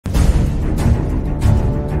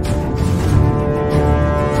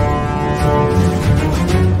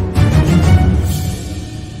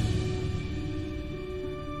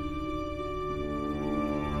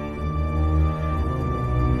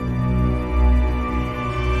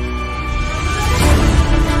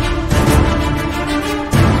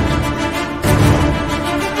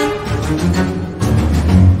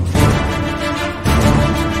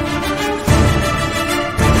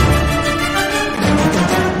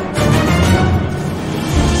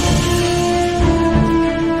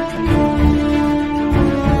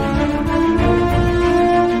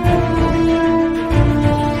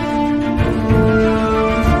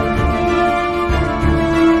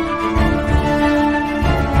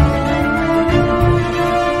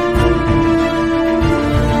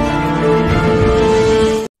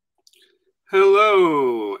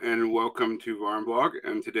to Varn blog,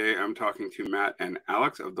 and today I'm talking to Matt and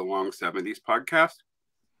Alex of the Long 70s podcast,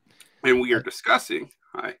 and we are discussing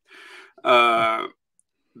the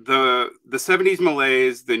 70s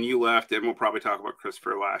Malaise. Then you left, and we'll probably talk about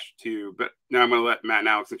Christopher Lash too. But now I'm going to let Matt and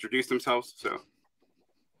Alex introduce themselves. So,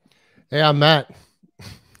 hey, I'm Matt,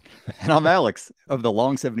 and I'm Alex of the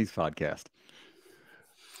Long 70s podcast.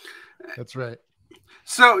 That's right.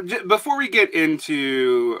 So before we get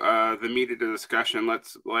into the meat of the discussion,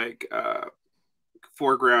 let's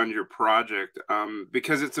foreground your project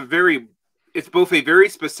because it's both a very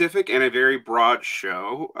specific and a very broad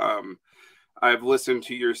show. I've listened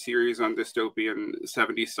to your series on dystopian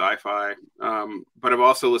 70s sci-fi, but I've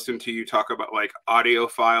also listened to you talk about like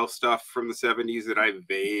audiophile stuff from the 70s that I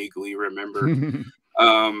vaguely remember.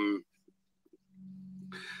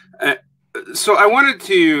 So I wanted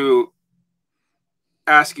to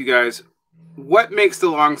ask you guys, what makes the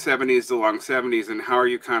long 70s the long 70s, and how are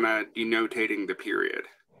you kind of denotating the period?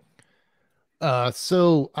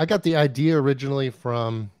 So I got the idea originally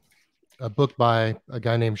from a book by a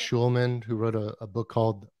guy named Schulman, who wrote a book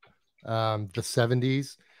called The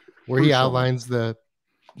 70s, where Bruce he outlines Schulman.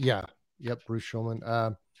 Bruce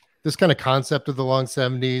Schulman. This kind of concept of the long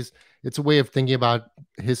 70s. It's a way of thinking about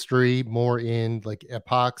history more in like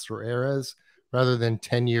epochs or eras rather than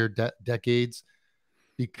 10-year decades.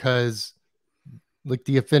 Because like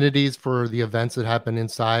the affinities for the events that happen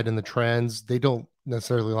inside and the trends, they don't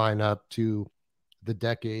necessarily line up to the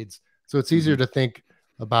decades. So it's easier to think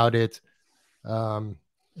about it for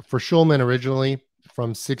Schulman originally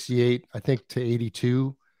from 68, I think, to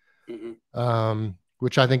 82,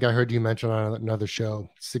 which I think I heard you mention on another show,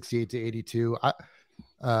 68 to 82.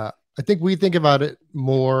 I think we think about it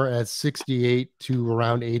more as 68 to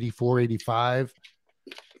around 84, 85.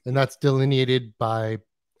 And that's delineated by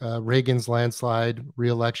Reagan's landslide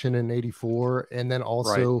re-election in 84. And then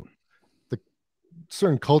also the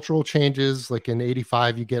certain cultural changes, like in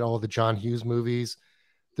 85, you get all the John Hughes movies.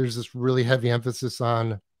 There's this really heavy emphasis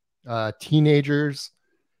on teenagers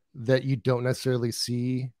that you don't necessarily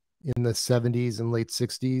see in the 70s and late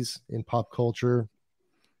 60s in pop culture.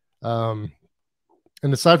 And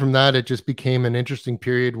aside from that, it just became an interesting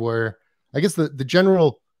period where I guess the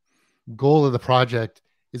general goal of the project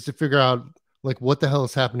is to figure out like what the hell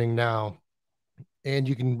is happening now. And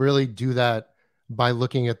you can really do that by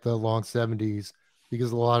looking at the long 70s,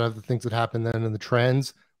 because a lot of the things that happened then and the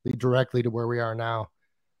trends lead directly to where we are now.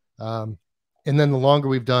 And then the longer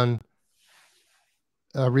we've done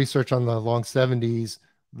research on the long 70s,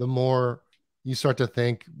 the more you start to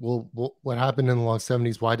think, well, what happened in the long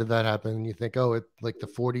 70s? Why did that happen? And you think, oh, it like the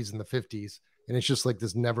 40s and the 50s. And it's just like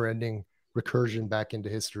this never ending recursion back into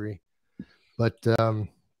history. But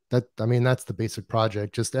that's the basic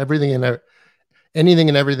project. Just everything and anything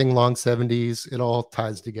and everything long 70s, it all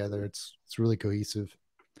ties together. It's really cohesive.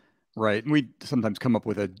 Right. And we sometimes come up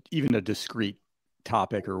with even a discrete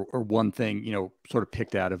topic or one thing, sort of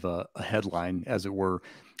picked out of a headline, as it were,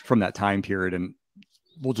 from that time period. And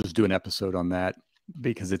we'll just do an episode on that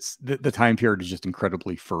because it's the time period is just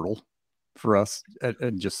incredibly fertile for us,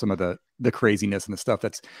 and just some of the craziness and the stuff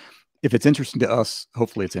that's, if it's interesting to us,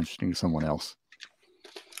 hopefully it's interesting to someone else.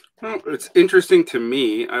 Well, it's interesting to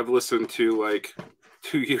me. I've listened to like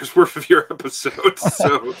 2 years worth of your episodes.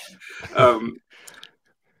 So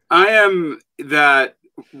I am that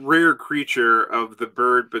rare creature of the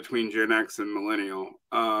bird between Gen X and millennial.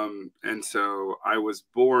 And so I was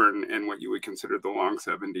born in what you would consider the long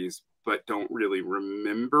 70s, but don't really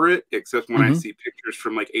remember it, except when I see pictures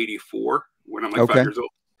from like 84 when I'm like 5 years old.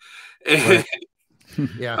 Right.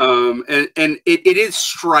 Yeah. And it is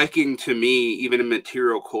striking to me, even in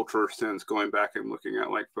material culture sense, going back and looking at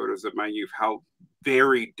like photos of my youth, how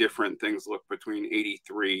very different things look between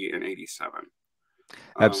 83 and 87.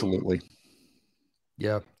 Absolutely.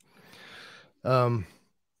 Yeah.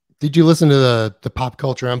 Did you listen to the Pop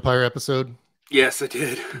Culture Empire episode? Yes, I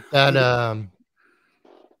did.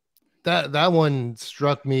 That one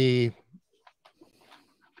struck me,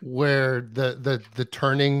 where the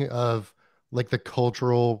turning of like the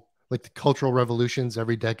cultural revolutions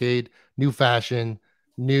every decade, new fashion,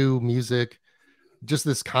 new music, just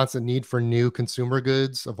this constant need for new consumer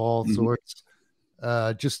goods of all sorts,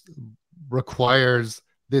 just requires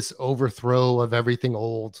this overthrow of everything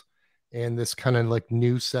old and this kind of like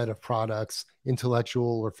new set of products,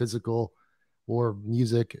 intellectual or physical or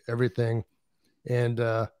music, everything. And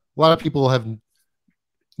a lot of people have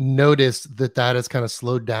noticed that has kind of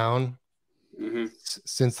slowed down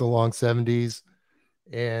since the long 70s.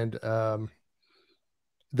 And I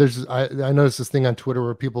noticed this thing on Twitter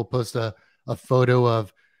where people post a photo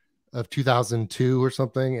of 2002 or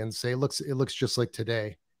something and say it looks just like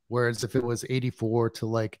today. Whereas if it was 84 to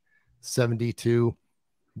like 72,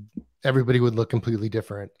 everybody would look completely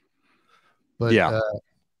different. But yeah,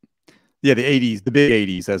 the 80s, the big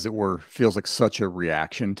 80s, as it were, feels like such a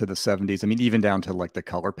reaction to the 70s. I mean, even down to like the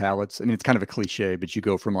color palettes. I mean, it's kind of a cliche, but you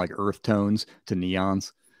go from like earth tones to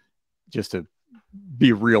neons, just to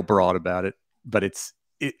be real broad about it. But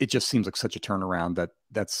it just seems like such a turnaround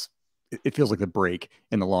it feels like the break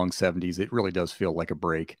in the long 70s. It really does feel like a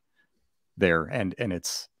break there. And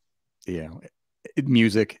it's, you know,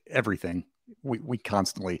 music, everything. We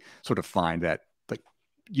constantly sort of find that, like,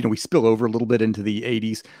 you know, we spill over a little bit into the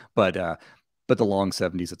 80s, but the long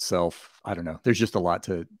 70s itself, I don't know, there's just a lot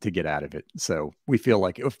to get out of it. So we feel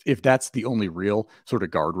like if that's the only real sort of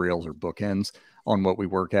guardrails or bookends on what we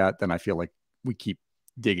work at, then I feel like we keep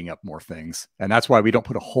digging up more things. And that's why we don't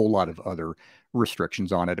put a whole lot of other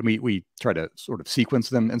restrictions on it. And we try to sort of sequence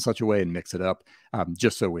them in such a way and mix it up,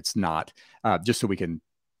 just so it's not, just so we can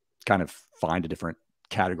kind of find a different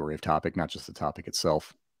category of topic, not just the topic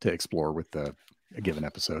itself, to explore with a given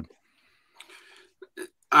episode.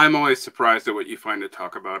 I'm always surprised at what you find to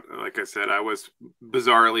talk about. Like I said, I was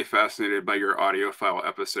bizarrely fascinated by your audiophile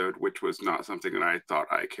episode, which was not something that I thought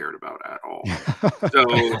I cared about at all. So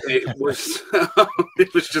it was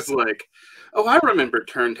just like, oh, I remember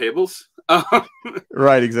turntables.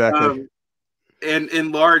 Right, exactly.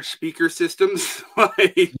 And large speaker systems,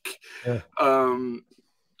 like, Yeah.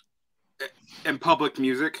 And public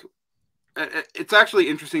music. It's actually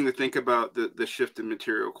interesting to think about the shift in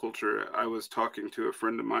material culture. I was talking to a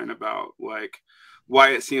friend of mine about like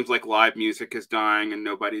why it seems like live music is dying and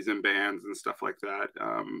nobody's in bands and stuff like that.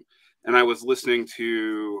 And I was listening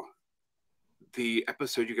to the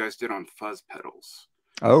episode you guys did on fuzz pedals.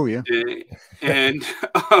 Oh yeah. And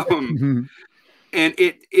and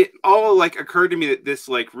it all like occurred to me that this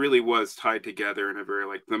like really was tied together in a very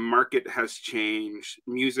like the market has changed.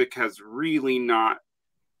 Music has really not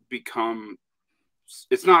become,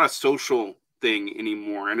 it's not a social thing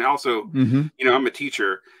anymore. And also, you know, I'm a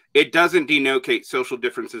teacher. It doesn't denote social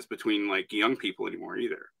differences between like young people anymore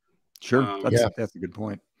either. Sure. That's a good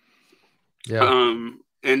point. Yeah.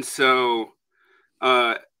 And so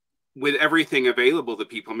with everything available to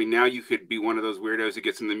people, I mean, now you could be one of those weirdos who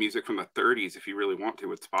gets in the music from the 30s if you really want to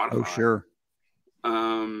with Spotify. Oh, sure.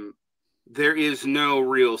 There is no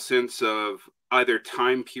real sense of either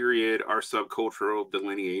time period or subcultural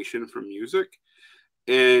delineation from music.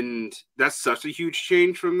 And that's such a huge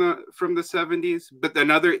change from the 70s. But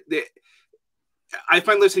I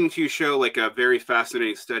find listening to your show like a very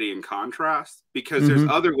fascinating study in contrast, because there's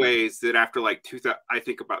other ways that after like I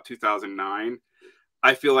think about 2009,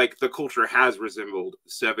 I feel like the culture has resembled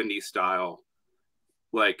 70s style,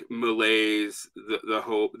 like Malaise, the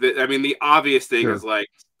hope. I mean, the obvious thing is like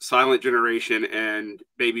Silent Generation and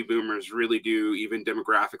baby boomers really do even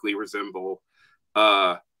demographically resemble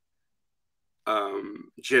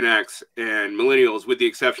Gen X and millennials, with the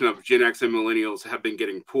exception of Gen X and millennials have been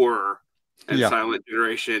getting poorer, and Silent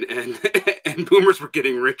Generation and boomers were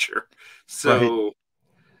getting richer. So,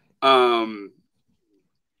 and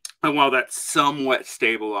while that's somewhat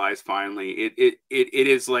stabilized finally, it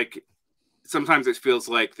is like sometimes it feels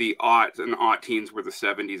like the aughts and teens were the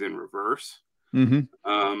 70s in reverse.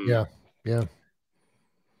 Yeah.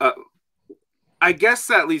 I guess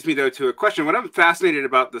that leads me though to a question. What I'm fascinated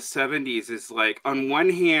about the 70s is like, on one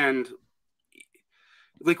hand,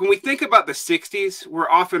 like when we think about the 60s, we're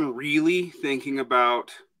often really thinking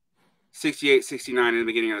about 68, 69 in the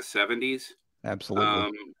beginning of the 70s.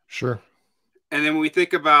 Absolutely. Sure. And then when we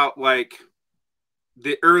think about like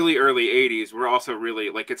the early 80s, we're also really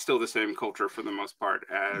like, it's still the same culture for the most part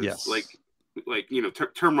as like, you know,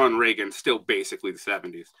 term run Reagan, still basically the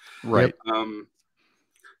 70s. Right.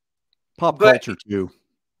 Pop culture too.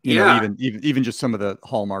 You know, even just some of the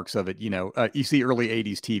hallmarks of it, you know, you see early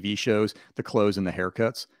 80s TV shows, the clothes and the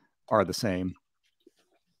haircuts are the same.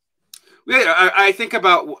 Yeah, I think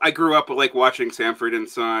about, I grew up like watching Sanford and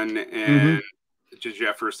Son and the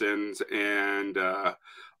Jeffersons and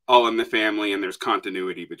All in the Family, and there's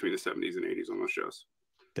continuity between the 70s and 80s on those shows.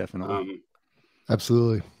 Definitely.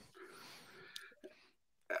 Absolutely.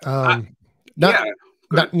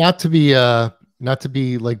 Not to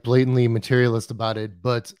be like blatantly materialist about it,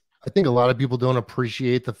 but I think a lot of people don't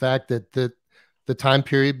appreciate the fact that the time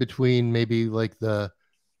period between maybe like the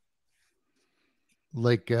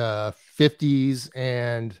 50s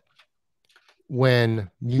and when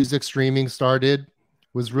music streaming started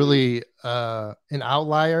was really an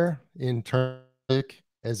outlier in terms of,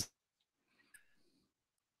 as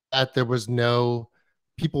that there was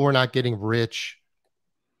people were not getting rich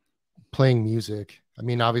playing music. I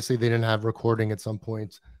mean, obviously they didn't have recording at some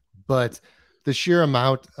points, but the sheer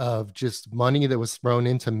amount of just money that was thrown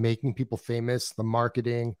into making people famous, the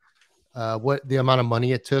marketing, what the amount of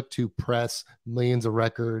money it took to press millions of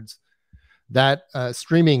records, that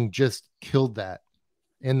streaming just killed that.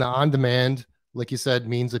 And the on demand, like you said,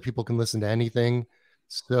 means that people can listen to anything.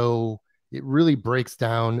 So it really breaks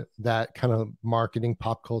down that kind of marketing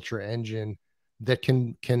pop culture engine that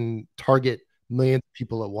can target millions of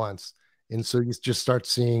people at once. And so you just start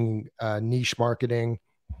seeing niche marketing,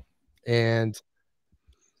 and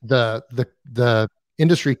the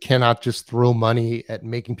industry cannot just throw money at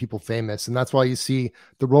making people famous. And that's why you see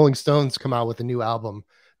the Rolling Stones come out with a new album.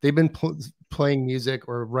 They've been playing music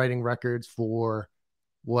or writing records for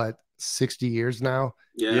what, 60 years now.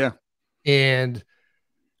 Yeah. And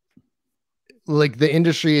like the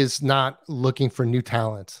industry is not looking for new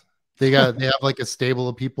talent. They have like a stable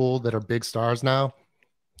of people that are big stars now.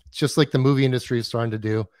 It's just like the movie industry is starting to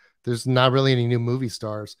do. There's not really any new movie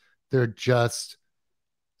stars. They're just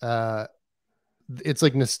it's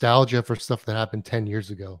like nostalgia for stuff that happened 10 years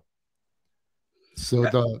ago.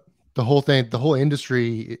 So the whole thing, the whole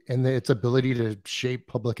industry and its ability to shape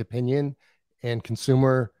public opinion and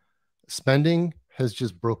consumer spending has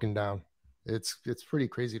just broken down. It's pretty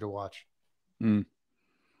crazy to watch.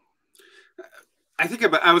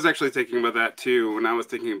 I was actually thinking about that too when I was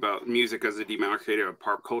thinking about music as a demarcator of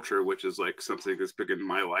pop culture, which is like something that's big in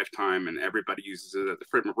my lifetime and everybody uses it as a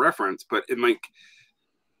frame of reference. But in like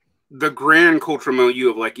the grand cultural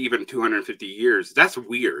milieu of like even 250 years, that's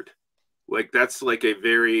weird. Like that's like a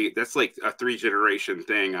 3-generation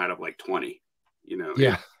thing out of like 20, you know?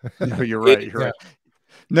 Yeah. No, you're right. You're right.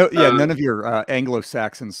 No, none of your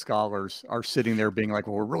Anglo-Saxon scholars are sitting there being like,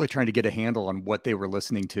 well, we're really trying to get a handle on what they were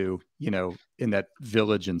listening to, you know, in that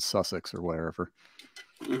village in Sussex or wherever.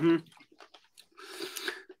 Mm-hmm.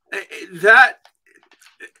 That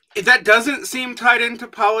doesn't seem tied into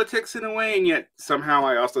politics in a way, and yet somehow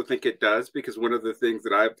I also think it does, because one of the things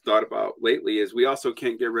that I've thought about lately is we also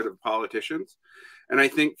can't get rid of politicians. And I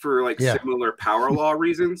think for like similar power law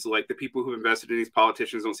reasons, like the people who invested in these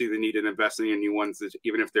politicians don't see the need in investing in new ones, that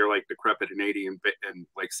even if they're like decrepit and 80 and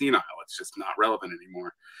like senile, it's just not relevant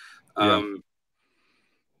anymore.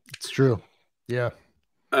 It's true. Yeah.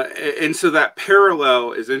 And so that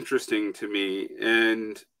parallel is interesting to me.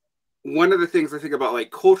 And one of the things I think about like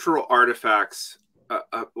cultural artifacts,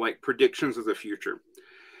 like predictions of the future.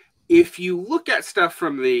 If you look at stuff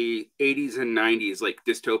from the 80s and 90s, like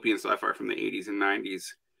dystopian sci-fi from the 80s and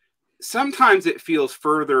 90s, sometimes it feels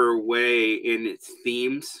further away in its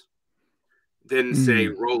themes than, say,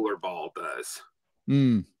 Rollerball does.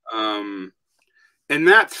 And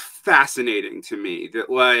that's fascinating to me, that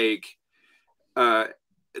like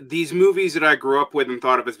these movies that I grew up with and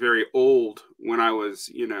thought of as very old when I was,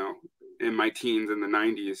 you know, in my teens in the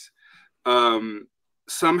 90s,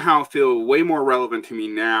 somehow feel way more relevant to me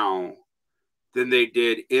now than they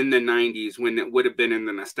did in the 90s, when it would have been in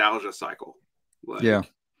the nostalgia cycle. Like,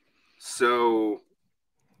 so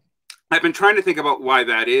I've been trying to think about why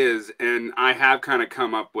that is, and I have kind of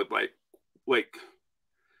come up with like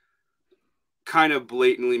kind of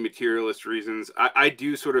blatantly materialist reasons. I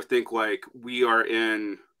do sort of think like we are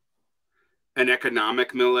in an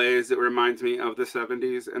economic malaise that reminds me of the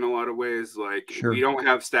 70s in a lot of ways. Like we don't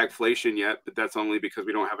have stagflation yet, but that's only because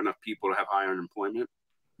we don't have enough people to have high unemployment.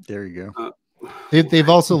 There you go. They've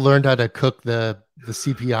also learned how to cook the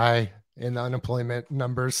CPI and the unemployment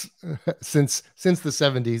numbers since the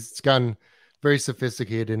 70s. It's gotten very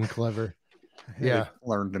sophisticated and clever. Yeah.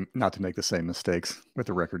 Learned not to make the same mistakes with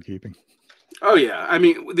the record keeping. Oh yeah, I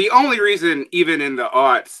mean the only reason, even in the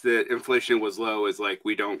aughts, that inflation was low is like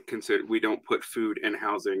we don't put food and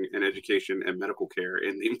housing and education and medical care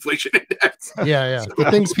in the inflation index. Yeah. So,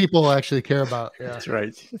 the things people actually care about. Yeah, that's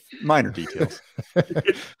right. Minor details.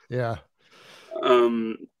 Yeah.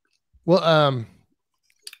 Well,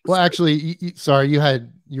 actually, sorry, you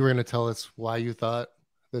were going to tell us why you thought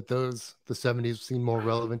that the 70s seem more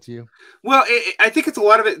relevant to you. Well, I think it's a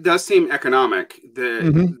lot of it does seem economic,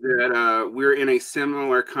 that we're in a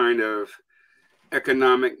similar kind of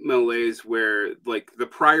economic malaise where like the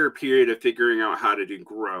prior period of figuring out how to do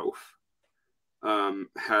growth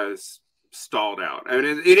has stalled out. I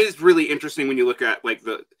mean, it is really interesting when you look at like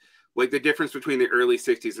the difference between the early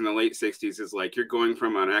 60s and the late 60s is like you're going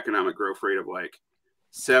from an economic growth rate of like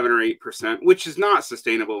 7 or 8%, which is not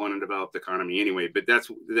sustainable in a developed economy anyway. But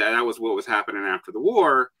that was what was happening after the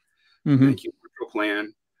war. Thank you,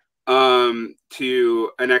 plan.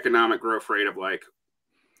 To an economic growth rate of like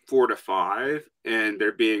 4 to 5, and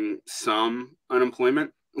there being some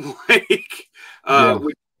unemployment,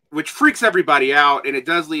 which freaks everybody out, and it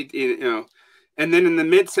does lead, you know. And then in the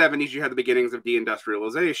mid 70s, you had the beginnings of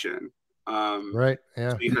deindustrialization, Right.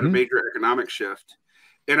 Yeah. So you had a major economic shift.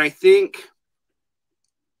 And I think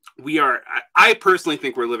I personally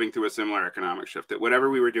think we're living through a similar economic shift, that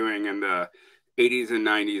whatever we were doing in the 80s and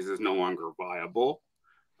 90s is no longer viable.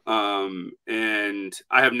 And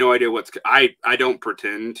I have no idea I don't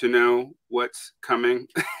pretend to know what's coming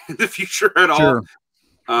in the future at all.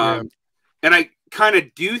 And I kind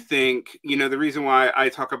of do think, the reason why I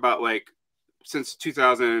talk about, like, since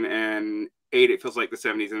 2008, it feels like the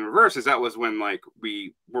 70s in reverse, is that was when, like,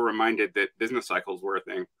 we were reminded that business cycles were a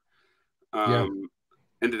thing.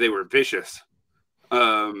 And that they were vicious.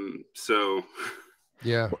 So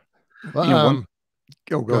yeah. Well,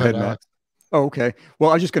 go ahead, Matt. Alex. Oh, okay.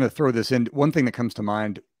 Well, I was just going to throw this in. One thing that comes to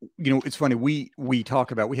mind, it's funny. We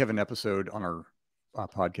have an episode on our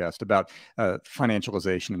podcast about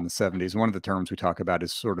financialization in the 70s. And one of the terms we talk about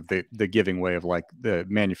is sort of the giving way of, like, the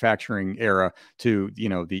manufacturing era to,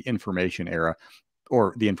 the information era,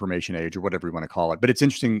 or the information age, or whatever you want to call it. But it's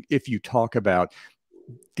interesting if you talk about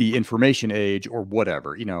the information age or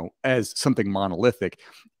whatever, as something monolithic.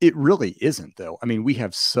 It really isn't, though. I mean, we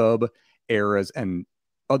have sub eras and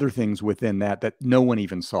other things within that no one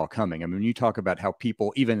even saw coming. I mean, when you talk about how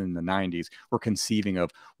people, even in the 90s, were conceiving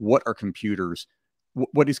of what are computers,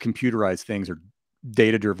 what is computerized things or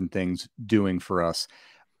data-driven things doing for us,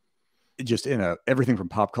 just in everything from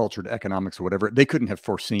pop culture to economics or whatever, they couldn't have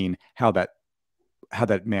foreseen how that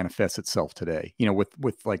manifests itself today,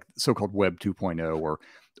 with like so-called Web 2.0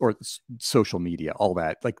 or social media, all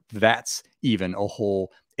that. Like, that's even a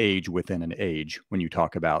whole age within an age when you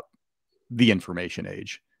talk about the information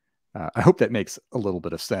age. I hope that makes a little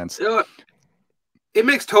bit of sense. It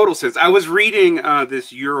makes total sense. I was reading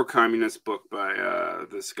this Euro-communist book by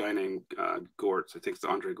this guy named Gortz. I think it's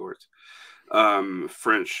Andre Gortz,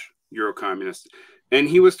 French Euro-communist. And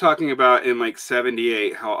he was talking about in, like,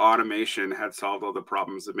 78 how automation had solved all the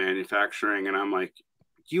problems of manufacturing. And I'm like,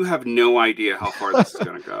 you have no idea how far this is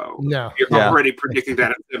going to go. No. You're already predicting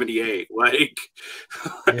that in 78.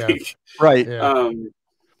 Right.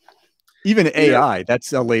 Even AI,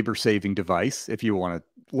 that's a labor-saving device, if you want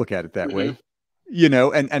to look at it that way.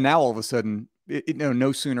 And now all of a sudden,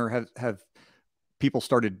 no sooner have people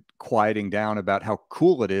started quieting down about how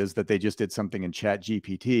cool it is that they just did something in Chat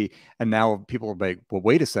GPT, and now people are like, well,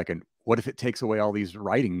 wait a second, what if it takes away all these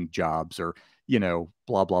writing jobs, or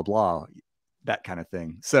blah blah blah, that kind of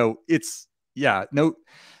thing. So it's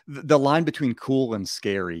the line between cool and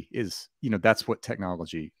scary is, that's what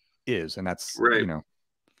technology is, and that's right.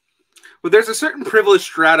 Well, there's a certain privileged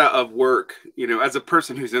strata of work, as a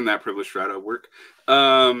person who's in that privileged strata of work,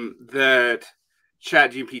 that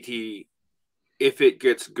Chat GPT, if it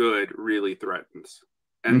gets good, really threatens.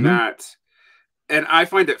 And and I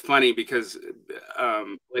find it funny because,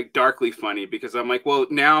 like, darkly funny, because I'm like, well,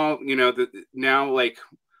 now, like,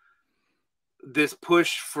 this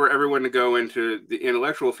push for everyone to go into the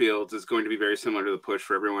intellectual fields is going to be very similar to the push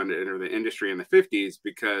for everyone to enter the industry in the 50s,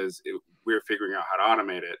 because we're figuring out how to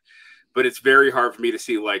automate it. But it's very hard for me to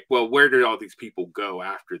see, like, well, where did all these people go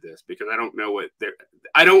after this? Because I don't know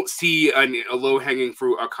I don't see a low-hanging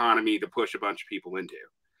fruit economy to push a bunch of people into.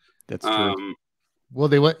 That's true. Well,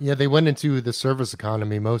 they went into the service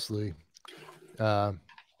economy mostly.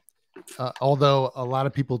 Although a lot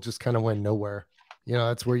of people just kind of went nowhere.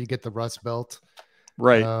 That's where you get the Rust Belt.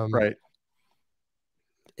 Right. Right.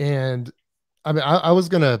 And I mean, I was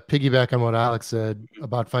going to piggyback on what Alex said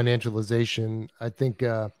about financialization. I think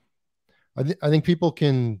people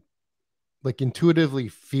can, like, intuitively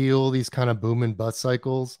feel these kind of boom and bust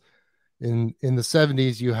cycles. In the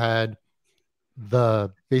 70s, you had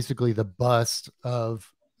basically the bust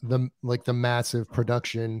of the massive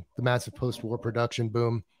production, the massive post-war production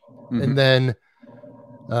boom. And then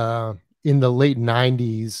in the late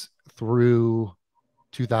 90s through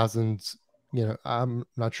 2000s, I'm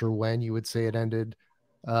not sure when you would say it ended,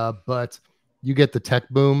 but you get the tech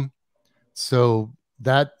boom. So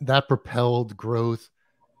that propelled growth,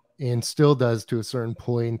 and still does to a certain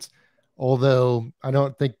point. Although I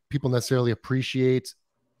don't think people necessarily appreciate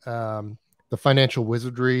the financial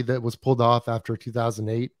wizardry that was pulled off after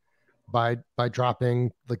 2008 by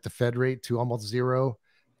dropping, like, the Fed rate to almost zero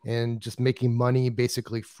and just making money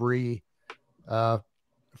basically free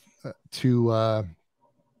to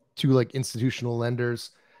like institutional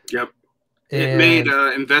lenders. Yep. It made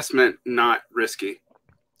investment not risky.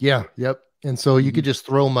 Yeah. Yep. And so you could just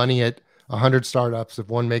throw money at 100 startups. If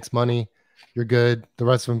one makes money, you're good. The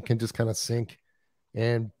rest of them can just kind of sink,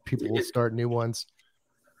 and people will start new ones.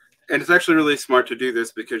 And it's actually really smart to do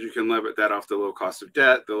this, because you can leverage that off the low cost of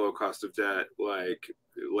debt. The low cost of debt, like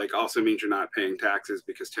also means you're not paying taxes,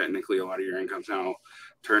 because technically a lot of your income's now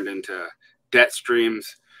turned into debt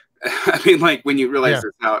streams. I mean, like when you realize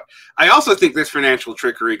this out, I also think there's financial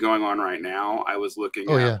trickery going on right now. I was looking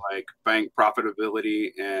at like bank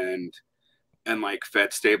profitability and like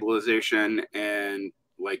Fed stabilization, and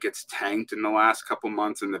like it's tanked in the last couple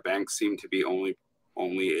months, and the banks seem to be only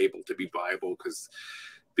able to be viable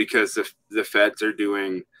because the Feds are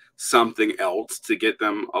doing something else to get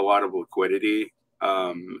them a lot of liquidity.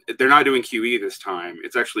 They're not doing QE this time.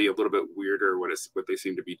 It's actually a little bit weirder what they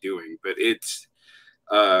seem to be doing, but it's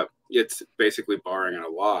basically borrowing at a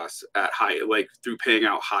loss at high, like through paying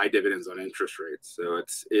out high dividends on interest rates. So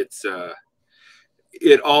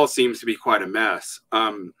it all seems to be quite a mess.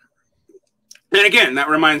 And again, that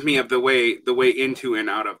reminds me of the way into and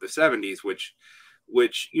out of the 70s, which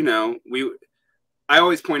I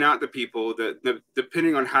always point out to people that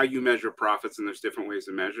depending on how you measure profits, and there's different ways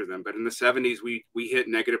to measure them, but in the 70s we hit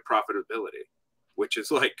negative profitability, which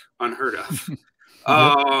is like unheard of.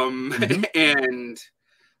 And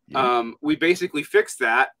we basically fixed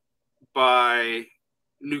that by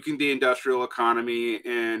nuking the industrial economy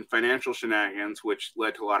and financial shenanigans, which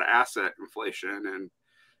led to a lot of asset inflation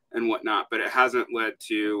and whatnot, but it hasn't led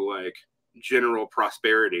to like general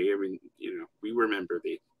prosperity. I mean,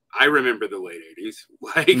 I remember the late 80s.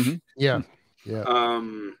 Like,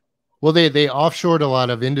 well, they offshored a lot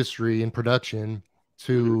of industry and production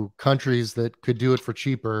to countries that could do it for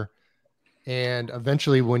cheaper. And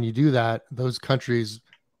eventually when you do that, those countries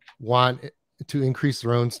want to increase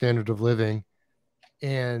their own standard of living.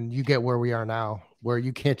 And you get where we are now, where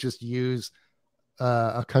you can't just use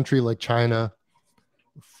a country like China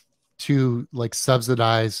to like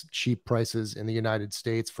subsidize cheap prices in the United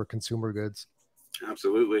States for consumer goods.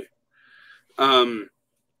 Absolutely. And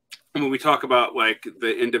when we talk about like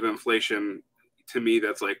the end of inflation, to me,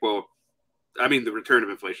 that's like, well, I mean, the return of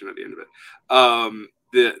inflation at the end of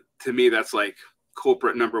it. To me, that's like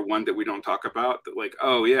culprit number one that we don't talk about. That like,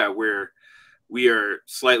 oh yeah, we are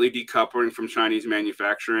slightly decoupling from Chinese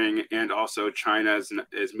manufacturing, and also China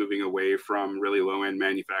is moving away from really low end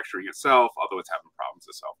manufacturing itself, although it's having problems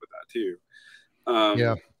itself with that too.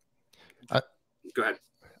 Go ahead.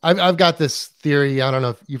 I've got this theory. I don't know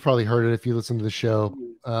if you've probably heard it if you listen to the show,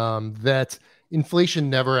 that inflation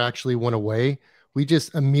never actually went away. We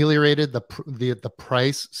just ameliorated the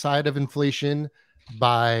price side of inflation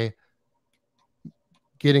by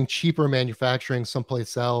getting cheaper manufacturing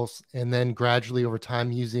someplace else, and then gradually over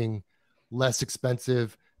time using less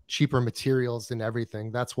expensive, cheaper materials and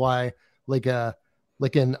everything. That's why like an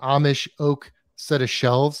Amish oak set of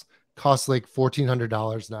shelves costs like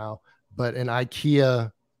 $1,400 now, but an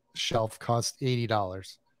IKEA shelf costs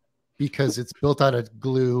 $80 because it's built out of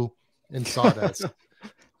glue and sawdust.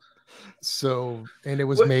 So, and it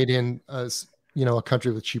was made in a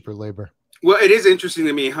country with cheaper labor. Well, it is interesting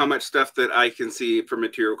to me how much stuff that I can see from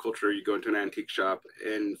material culture. You go into an antique shop,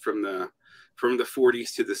 and from the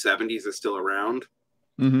 40s to the 70s is still around.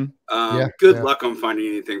 Good luck on finding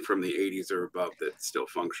anything from the 80s or above that's still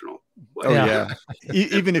functional. Like,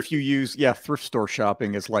 even if you use thrift store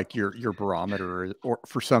shopping as like your barometer or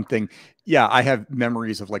for something. I have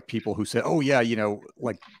memories of like people who said,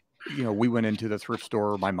 we went into the thrift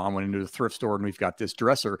store, my mom went into the thrift store, and we've got this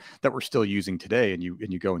dresser that we're still using today. And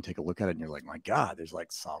you go and take a look at it, and you're like, my God, there's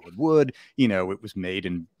like solid wood, it was made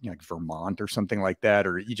in like Vermont or something like that.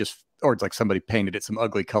 Or it's like somebody painted it some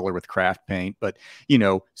ugly color with craft paint, but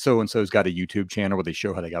so-and-so's got a YouTube channel where they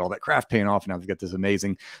show how they got all that craft paint off. And now they've got this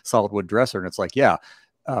amazing solid wood dresser. And it's like,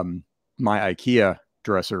 my IKEA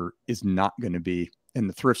dresser is not going to be in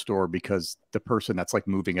the thrift store because the person that's like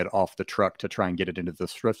moving it off the truck to try and get it into the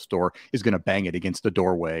thrift store is going to bang it against the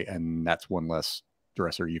doorway. And that's one less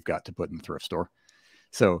dresser you've got to put in the thrift store.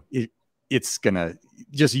 So it's going to,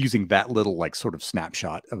 just using that little like sort of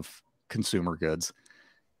snapshot of consumer goods,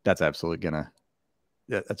 that's absolutely going to,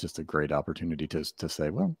 that's just a great opportunity to say,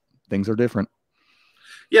 well, things are different.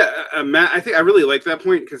 Matt, I think I really like that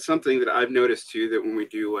point, because something that I've noticed too, that when we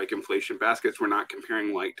do like inflation baskets, we're not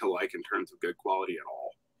comparing like to like in terms of good quality at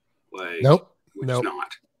all. Like, nope.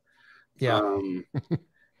 Not. Yeah.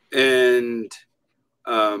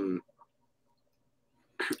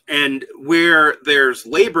 And where there's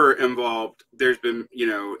labor involved, there's been,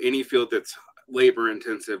 any field that's labor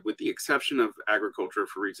intensive, with the exception of agriculture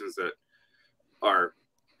for reasons that are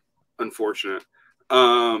unfortunate.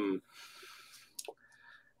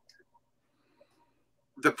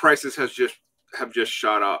 The prices have just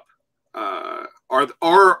shot up, or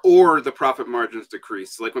the profit margins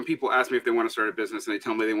decrease. Like when people ask me if they want to start a business and they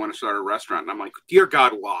tell me they want to start a restaurant, and I'm like, dear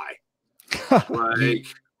God, why? Like,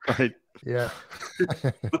 right. Yeah.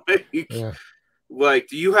 Like,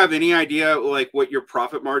 do you have any idea like what your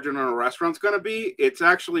profit margin on a restaurant's going to be? It's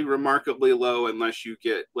actually remarkably low unless you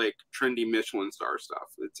get like trendy Michelin star stuff.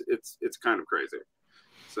 It's kind of crazy.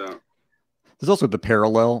 So there's also the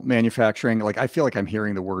parallel manufacturing. Like, I feel like I'm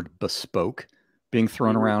hearing the word bespoke being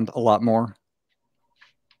thrown around a lot more.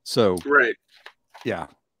 So, right. Yeah.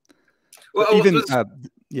 Well, even,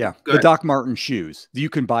 the Doc Marten shoes. You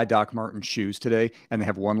can buy Doc Marten shoes today, and they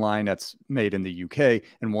have one line that's made in the UK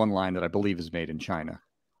and one line that I believe is made in China.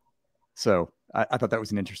 So I thought that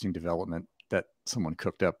was an interesting development that someone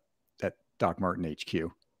cooked up at Doc Marten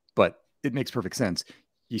HQ. But it makes perfect sense.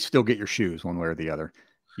 You still get your shoes one way or the other.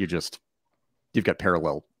 You've got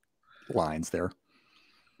parallel lines there.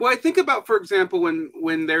 Well, I think about, for example,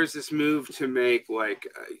 when there's this move to make like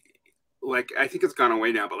I think it's gone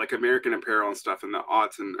away now, but like American Apparel and stuff in the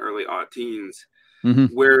aughts and early teens,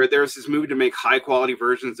 where there's this move to make high quality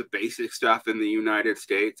versions of basic stuff in the United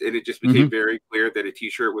States, and it just became very clear that a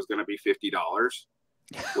T-shirt was going to be $50.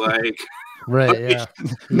 Like, right? Yeah.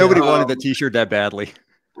 Nobody wanted the T-shirt that badly.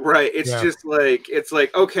 Right. It's just like, it's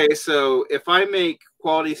like, okay, so if I make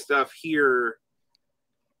quality stuff here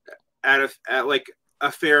at like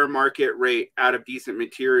a fair market rate out of decent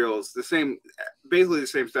materials, basically the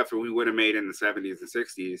same stuff that we would have made in the 70s and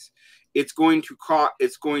 60s, it's going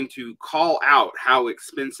to call out how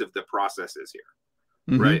expensive the process is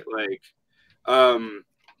here. Right. Like,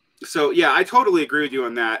 so yeah, I totally agree with you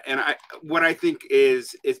on that. And what I think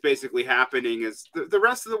is basically happening is the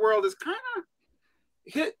rest of the world is kind of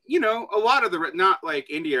hit, a lot of not like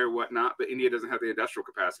India or whatnot, but India doesn't have the industrial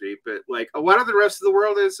capacity, but like a lot of the rest of the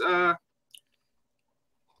world is,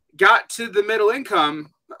 got to the middle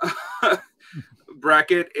income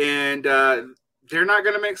bracket, and they're not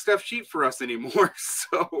going to make stuff cheap for us anymore.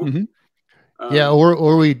 So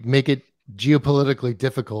or we make it geopolitically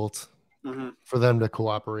difficult for them to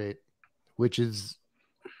cooperate, which is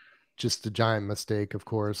just a giant mistake, of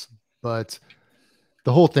course, but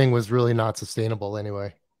the whole thing was really not sustainable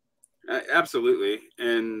anyway. Absolutely.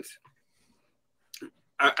 And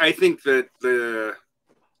I think that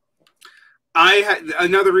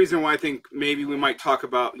another reason why I think maybe we might talk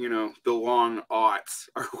about, the long aughts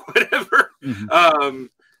or whatever.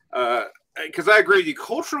 Because I agree with you.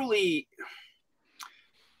 Culturally,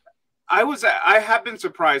 I have been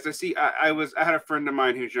surprised. I had a friend of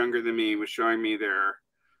mine who's younger than me was showing me their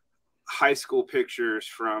high school pictures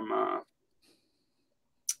from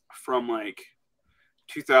like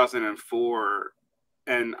 2004,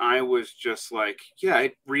 and I was just like, yeah,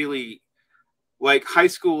 it really, like, high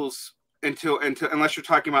schools until unless you're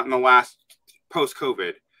talking about in the last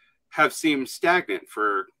post-COVID, have seemed stagnant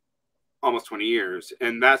for almost 20 years,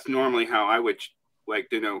 and that's normally how I would like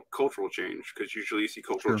denote cultural change, because usually you see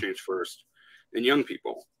cultural change first in young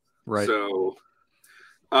people, right? So,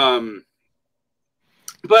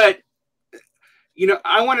 but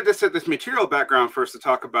I wanted to set this material background first to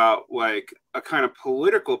talk about like a kind of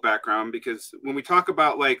political background, because when we talk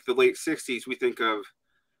about like the late 60s, we think of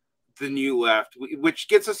the new left, which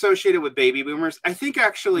gets associated with baby boomers. I think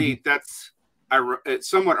actually that's it's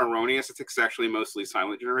somewhat erroneous. I think it's actually mostly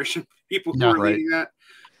silent generation people who are leading that.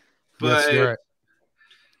 But yes,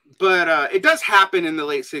 but it does happen in the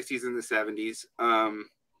late 60s and the 70s.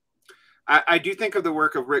 I do think of the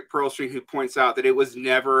work of Rick Perlstreet, who points out that it was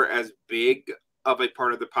never as big of a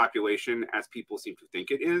part of the population as people seem to think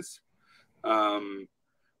it is.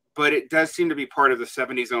 But it does seem to be part of the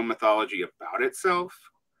 70s own mythology about itself.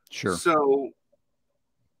 Sure. So,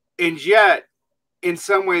 and yet, in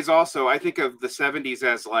some ways also, I think of the 70s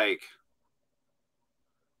as like,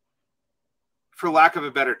 for lack of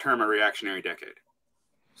a better term, a reactionary decade.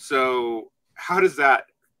 So how does that,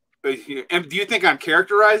 and do you think I'm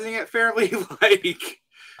characterizing it fairly? Like,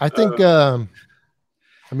 I think, I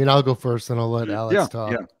mean, I'll go first and I'll let Alex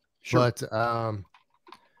talk. Yeah, sure. But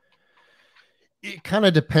it kind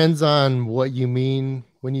of depends on what you mean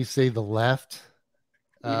when you say the left.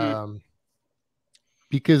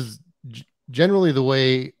 Because generally the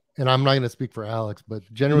way, and I'm not going to speak for Alex, but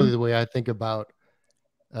generally the way I think about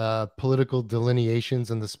political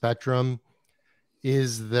delineations in the spectrum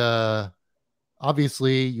is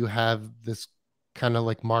obviously you have this kind of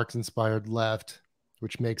like Marx inspired left,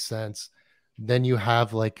 which makes sense. Then you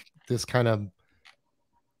have like this kind of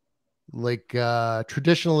like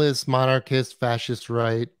traditionalist, monarchist, fascist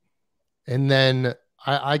right. And then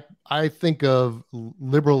I think of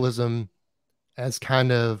liberalism as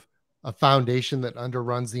kind of a foundation that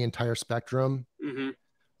underruns the entire spectrum.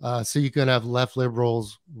 So you can have left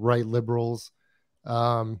liberals, right liberals.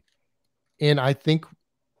 And I think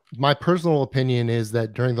my personal opinion is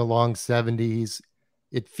that during the long 70s,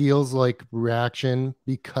 it feels like reaction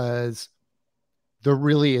because there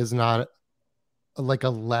really is not like a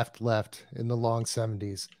left in the long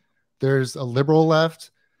 70s. There's a liberal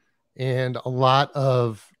left, and a lot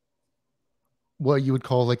of what you would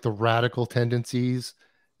call like the radical tendencies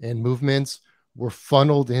and movements were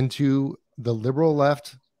funneled into the liberal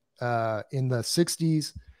left in the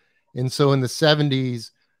 60s. And so in the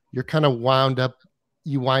 70s, you're kind of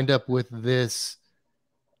you wind up with this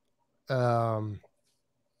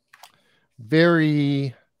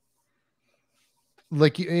very,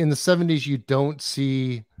 like in the 70s, you don't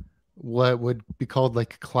see what would be called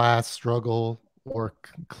like class struggle or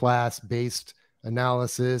class-based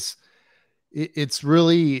analysis. It's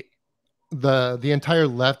really the entire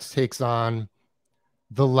left takes on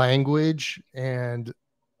the language and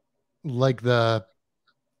like the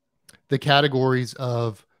categories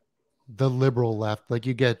of the liberal left. Like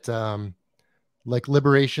you get like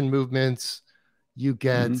liberation movements, you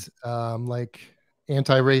get like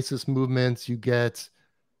anti-racist movements, you get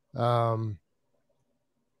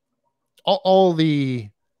all the,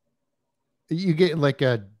 you get like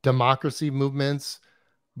a democracy movements,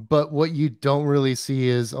 but what you don't really see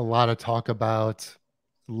is a lot of talk about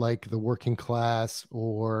like the working class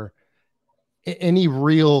or any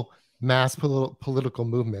real mass political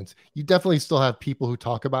movements. You definitely still have people who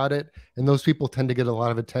talk about it, and those people tend to get a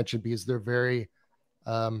lot of attention because they're very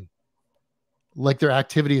like their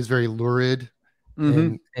activity is very lurid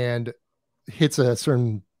and hits a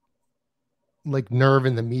certain like nerve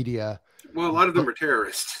in the media. Well, a lot of them are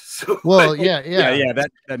terrorists. So well, yeah.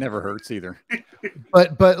 That never hurts either.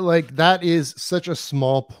 but like that is such a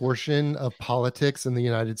small portion of politics in the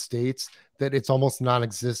United States that it's almost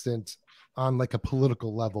non-existent on like a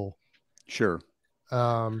political level. Sure.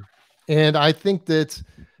 And I think that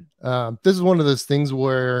this is one of those things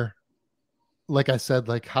where, like I said,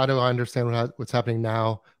 like how do I understand what's happening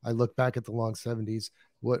now? I look back at the long 70s.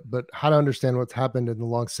 But how to understand what's happened in the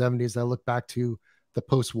long 70s? I look back to the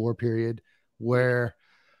post-war period where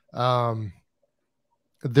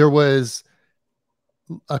there was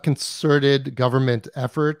a concerted government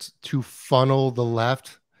effort to funnel the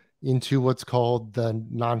left into what's called the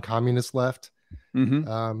non-communist left.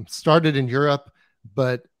 Started in Europe,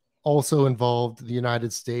 but also involved the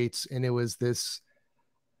United States. And it was this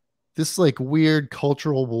like weird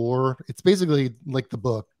cultural war. It's basically like the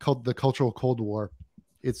book called The Cultural Cold War.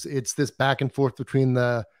 It's this back and forth between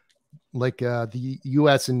the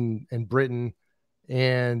US and Britain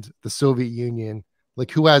and the Soviet Union,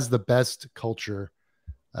 like who has the best culture.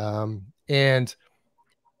 And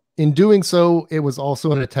in doing so, it was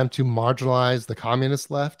also an attempt to marginalize the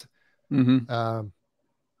communist left.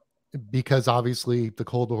 Because obviously the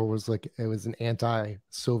Cold War was like, it was an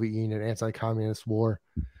anti-Soviet Union, anti-communist war.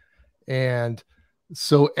 And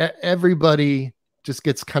so everybody just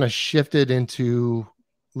gets kind of shifted into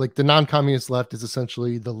like the non-communist left is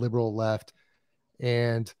essentially the liberal left.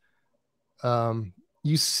 And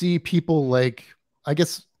you see people like, I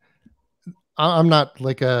guess I'm not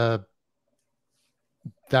like that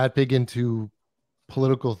big into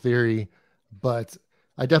political theory, but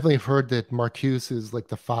I definitely have heard that Marcuse is like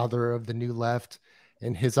the father of the new left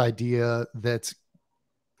and his idea that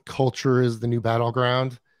culture is the new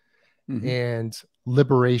battleground and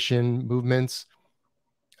liberation movements.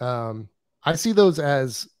 I see those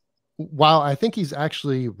as, while I think he's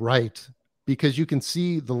actually right, because you can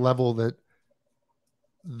see the level that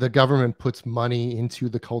the government puts money into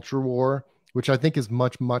the culture war, which I think is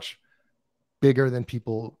much, much bigger than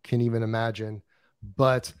people can even imagine.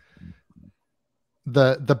 But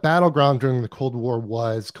the battleground during the Cold War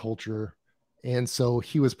was culture. And so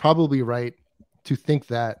he was probably right to think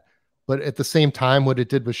that. But at the same time, what it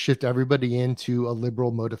did was shift everybody into a liberal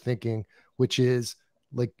mode of thinking, which is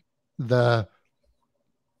like like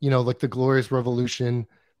the Glorious Revolution,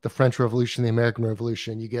 the French Revolution, the American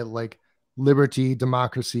Revolution. You get like liberty,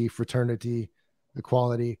 democracy, fraternity,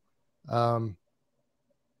 equality. That's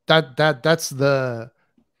the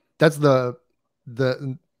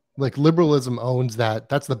like liberalism owns that.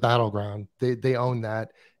 That's the battleground. They own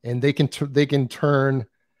that, and they can turn.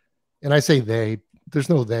 And I say they. There's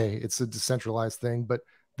no they. It's a decentralized thing, but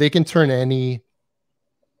they can turn any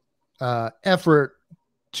effort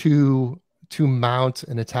to mount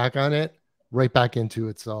an attack on it right back into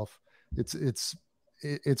itself. It's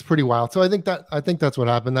pretty wild. So I think that's what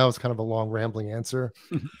happened. That was kind of a long rambling answer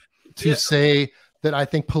to say that I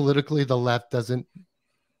think politically the left doesn't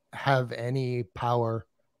have any power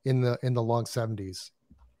in the long 70s.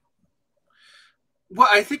 Well,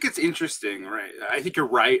 I think it's interesting, right? I think you're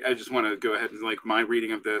right. I just want to go ahead and like my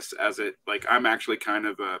reading of this as it like I'm actually kind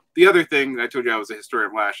of the other thing I told you I was a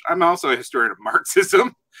historian of Lash. I'm also a historian of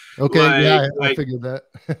Marxism. Okay, yeah, I figured that.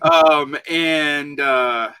 And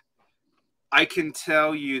I can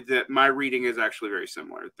tell you that my reading is actually very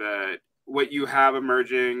similar. That what you have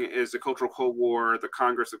emerging is the Cultural Cold War, the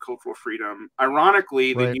Congress of Cultural Freedom.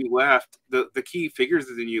 Ironically, the New Left, the key figures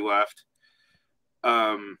of the New Left,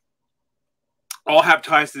 all have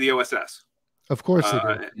ties to the OSS. Of course they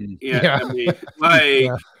do. Yeah, I mean, like,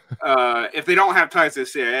 if they don't have ties to the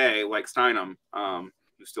CIA, like Steinem,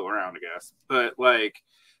 who's still around, I guess, but like,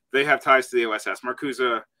 they have ties to the OSS.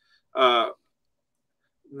 Marcuse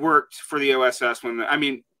worked for the OSS when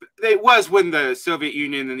it was when the Soviet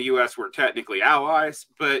Union and the US were technically allies,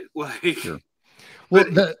 but like, sure.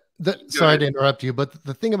 Well, sorry to interrupt you, but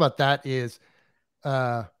the thing about that is,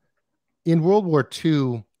 in World War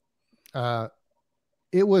II,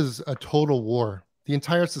 it was a total war. The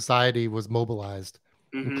entire society was mobilized,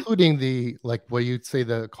 including the, like what you'd say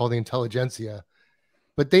called the intelligentsia,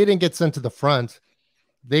 but they didn't get sent to the front.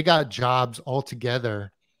 They got jobs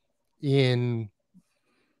altogether in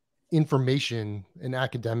information and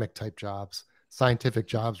academic type jobs, scientific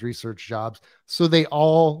jobs, research jobs. So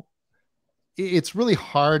it's really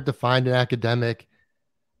hard to find an academic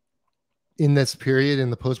in this period, in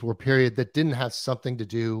the post-war period, that didn't have something to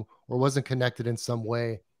do or wasn't connected in some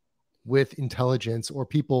way with intelligence or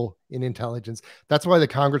people in intelligence. That's why the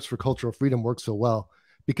Congress for Cultural Freedom works so well,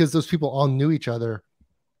 because those people all knew each other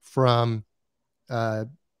from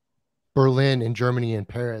Berlin and Germany and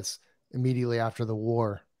Paris immediately after the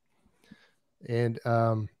war. And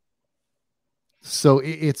so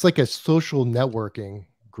it's like a social networking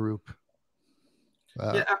group.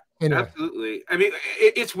 Yeah, anyway. Absolutely. I mean,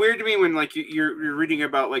 it's weird to me when like you're reading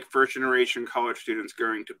about like first generation college students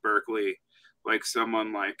going to Berkeley, like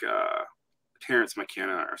someone like Terrence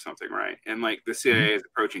McKenna or something, right? And like the CIA is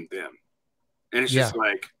approaching them, and it's just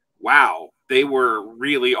like, wow, they were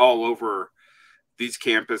really all over these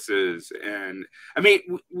campuses. And I mean,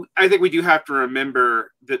 I think we do have to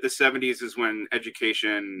remember that the 70s is when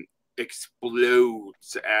education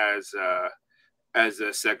explodes as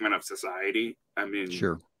a segment of society. I mean,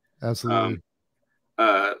 sure, absolutely.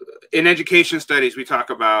 In education studies, we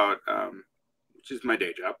talk about, which is my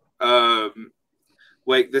day job,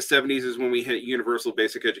 like the 70s is when we hit universal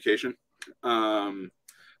basic education,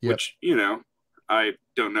 which, you know, I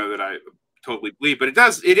don't know that I totally believe, but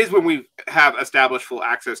it is when we have established full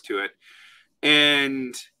access to it.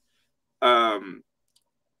 And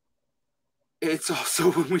it's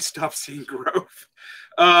also when we stop seeing growth.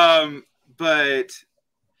 But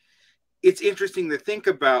it's interesting to think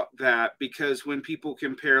about that, because when people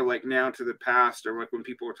compare like now to the past, or like when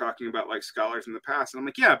people were talking about like scholars in the past, and I'm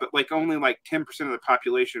like, yeah, but like only like 10% of the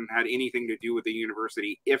population had anything to do with the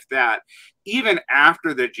university, if that. Even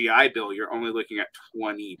after the GI Bill, you're only looking at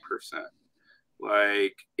 20%.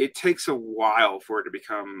 Like, it takes a while for it to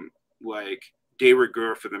become like de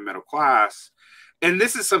rigueur for the middle class. And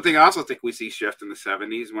this is something I also think we see shift in the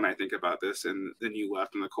 70s when I think about this and the New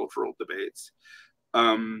Left and the cultural debates.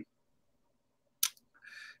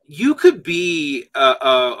 You could be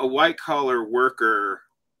a white collar worker,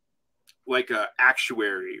 like a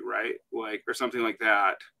actuary, right? Like, or something like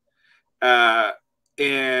that,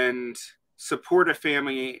 and support a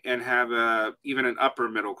family and have even an upper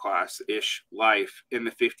middle class ish life in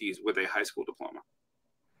the 50s with a high school diploma.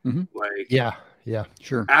 Like, yeah,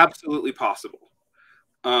 sure, absolutely possible.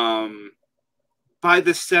 By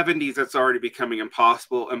the 70s, that's already becoming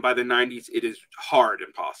impossible, and by the 90s, it is hard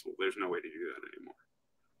impossible. There's no way to do that anymore.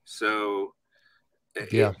 So,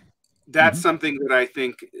 that's something that I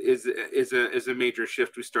think is a major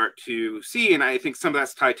shift we start to see, and I think some of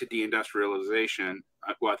that's tied to deindustrialization.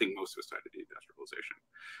 Well, I think most of it's tied to deindustrialization,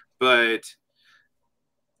 but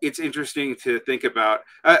it's interesting to think about.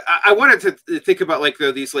 I wanted to think about like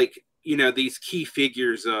these like, you know, these key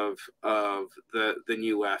figures of the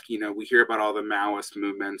New Left. You know, we hear about all the Maoist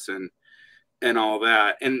movements and all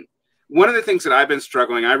that. And one of the things that I've been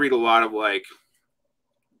struggling, I read a lot of like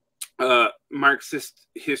Marxist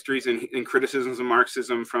histories and criticisms of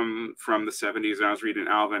Marxism from the 70s. And I was reading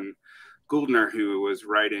Alvin Gouldner, who was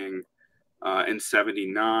writing in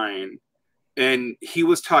 79. And he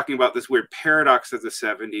was talking about this weird paradox of the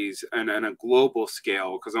 70s and on a global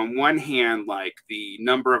scale. Because on one hand, like the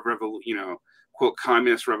number of quote,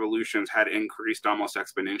 communist revolutions had increased almost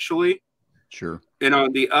exponentially. Sure. And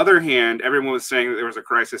on the other hand, everyone was saying that there was a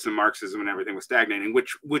crisis in Marxism and everything was stagnating,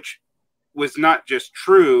 which was not just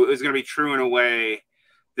true. It was going to be true in a way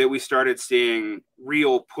that we started seeing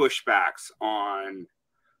real pushbacks on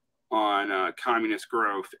on communist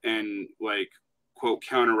growth and like quote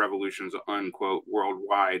counter revolutions unquote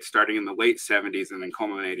worldwide, starting in the late 70s and then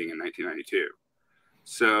culminating in 1992.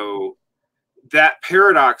 So that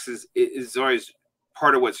paradox is always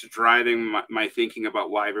part of what's driving my thinking about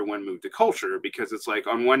why everyone moved to culture, because it's like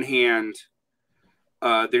on one hand,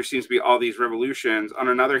 there seems to be all these revolutions. On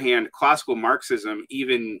another hand, classical Marxism,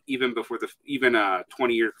 even before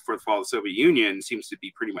 20 years before the fall of the Soviet Union, seems to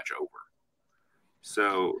be pretty much over.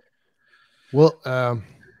 So, well,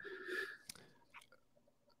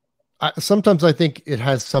 sometimes I think it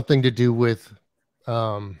has something to do with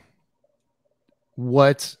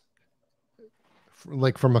what,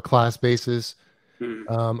 like from a class basis.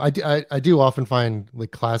 I do often find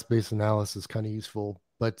like class-based analysis kind of useful,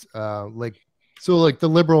 but like the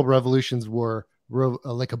liberal revolutions were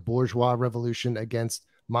like a bourgeois revolution against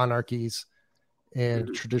monarchies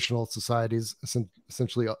and traditional societies,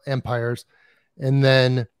 essentially empires. And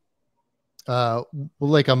then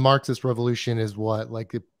like a Marxist revolution is what,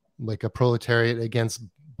 like a proletariat against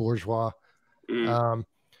bourgeois.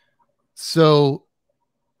 So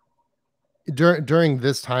during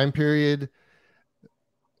this time period,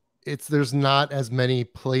 there's not as many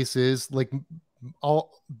places, like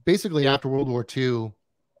basically after World War II,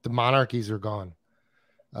 the monarchies are gone.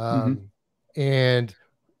 And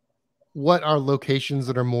what are locations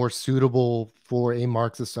that are more suitable for a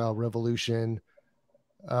Marxist style revolution?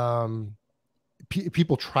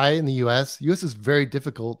 People try it in the US. US is very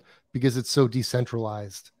difficult because it's so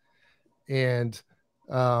decentralized. And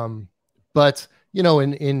but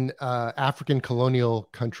in African colonial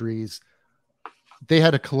countries, they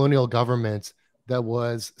had a colonial government that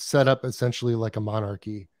was set up essentially like a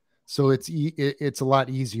monarchy. So it's a lot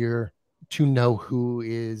easier to know who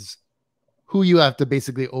you have to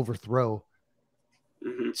basically overthrow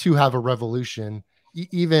to have a revolution.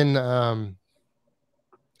 Even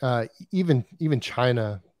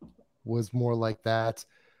China was more like that.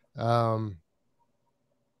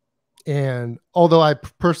 And although I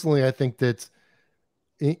think that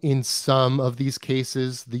in some of these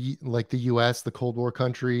cases, the US, the Cold War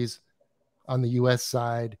countries on the US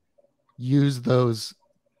side use those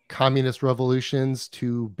communist revolutions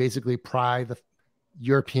to basically pry the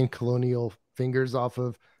European colonial fingers off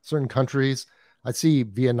of certain countries. I see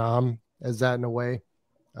Vietnam as that in a way.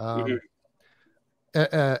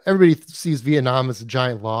 Everybody sees Vietnam as a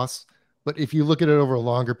giant loss, but if you look at it over a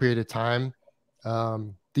longer period of time,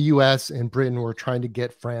 the US and Britain were trying to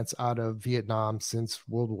get France out of Vietnam since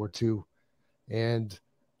World War II. And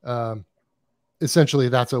essentially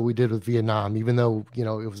that's what we did with Vietnam, even though, it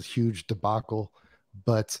was a huge debacle,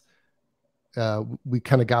 but we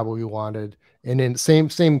kind of got what we wanted. And then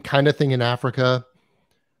same kind of thing in Africa.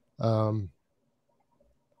 But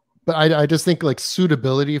I just think like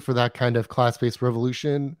suitability for that kind of class-based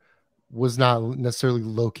revolution was not necessarily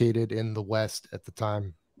located in the West at the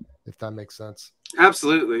time, if that makes sense.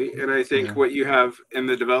 Absolutely. And I think what you have in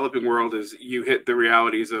the developing world is you hit the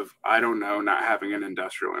realities of, I don't know, not having an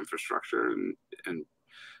industrial infrastructure and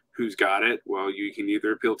who's got it. Well, you can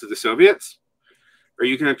either appeal to the Soviets or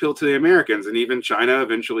you can appeal to the Americans, and even China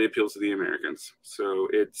eventually appeals to the Americans. So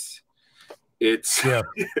it's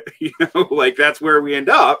like that's where we end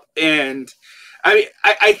up. And I mean,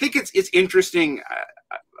 I think it's interesting.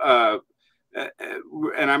 And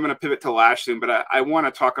I'm going to pivot to Lash soon, but I want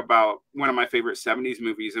to talk about one of my favorite 70s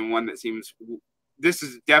movies, and one that this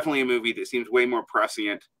is definitely a movie that seems way more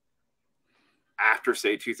prescient after,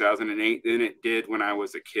 say, 2008 than it did when I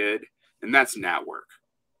was a kid, and that's Network.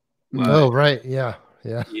 Right. Yeah.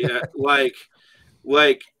 Like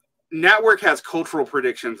Network has cultural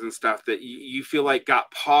predictions and stuff that you feel like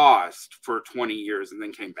got paused for 20 years and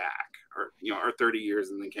then came back, or 30 years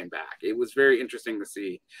and then came back. It was very interesting to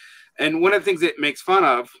see. And one of the things it makes fun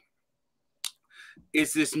of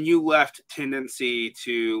is this new left tendency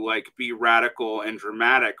to like be radical and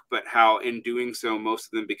dramatic, but how in doing so, most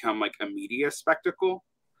of them become like a media spectacle.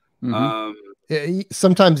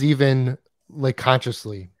 Sometimes even like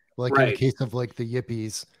consciously, like in the Right. case of like the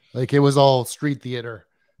Yippies, like it was all street theater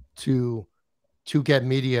to get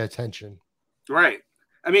media attention. Right.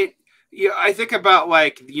 I mean, I think about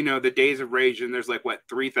like, the Days of Rage, and there's like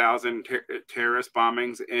 3,000 terrorist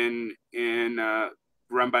bombings in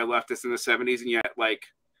run by leftists in the 70s, and yet like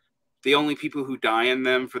the only people who die in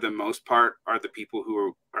them for the most part are the people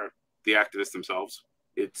who are the activists themselves.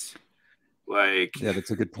 It's like,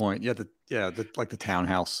 that's a good point. Like the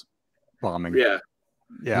townhouse bombing. Yeah,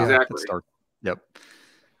 exactly. Yep.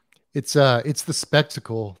 It's the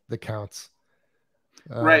spectacle that counts.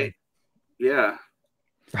 Right. Yeah.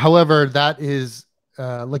 However, that is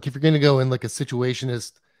like if you're going to go in like a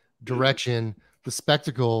situationist direction, the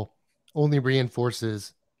spectacle only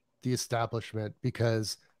reinforces the establishment,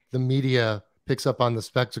 because the media picks up on the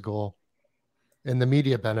spectacle and the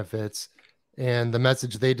media benefits, and the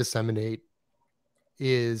message they disseminate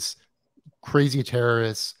is crazy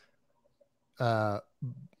terrorists,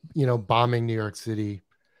 bombing New York City,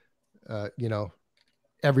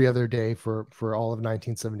 every other day for all of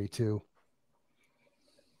 1972.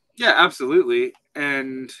 Yeah, absolutely.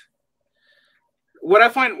 And what I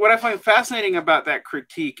find fascinating about that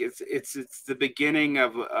critique is it's the beginning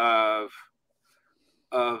of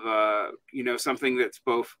something that's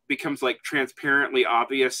both becomes like transparently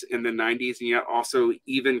obvious in the 90s, and yet also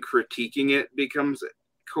even critiquing it becomes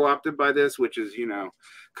co-opted by this, which is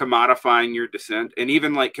commodifying your dissent, and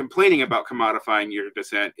even like complaining about commodifying your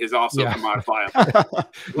dissent is also commodifiable.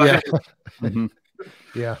 Yeah. Mm-hmm.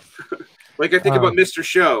 Yeah. Like I think about Mr.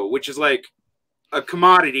 Show, which is like a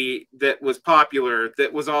commodity that was popular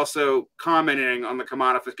that was also commenting on the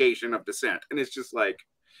commodification of dissent, and it's just like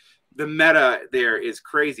the meta there is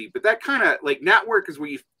crazy. But that kind of like Network is where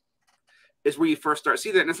you first start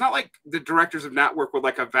see that, and it's not like the directors of Network were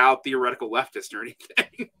like avowed theoretical leftists or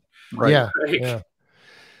anything. Right. Yeah. Yeah.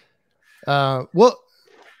 Well,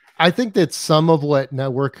 I think that some of what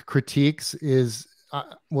Network critiques is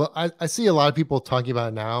I see a lot of people talking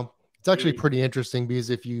about it now. It's actually pretty interesting, because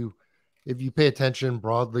if you pay attention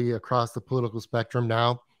broadly across the political spectrum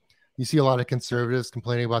now, you see a lot of conservatives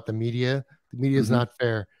complaining about the media. The media is not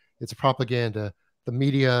fair. It's propaganda. The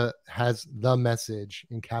media has the message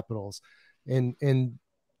in capitals, and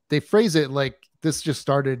they phrase it like this just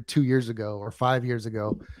started 2 years ago or 5 years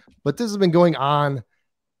ago, but this has been going on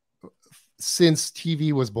since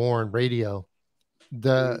TV was born, radio.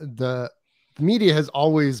 The media has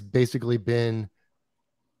always basically been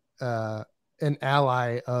an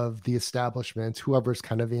ally of the establishment, whoever's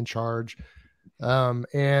kind of in charge. So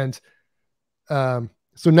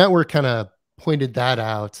Network kind of pointed that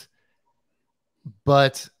out,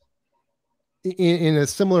 but in a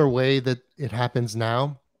similar way that it happens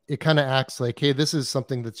now, it kind of acts like, hey, this is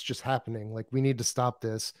something that's just happening. Like, we need to stop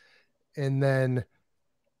this. And then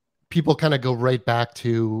people kind of go right back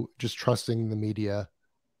to just trusting the media,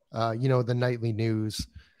 the nightly news.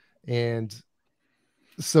 And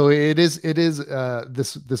so it is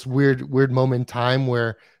this weird moment in time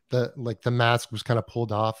where the mask was kind of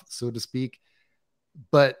pulled off, so to speak.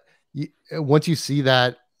 But once you see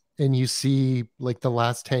that, and you see like the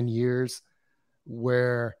last 10 years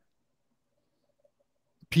where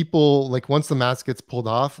people, like, once the mask gets pulled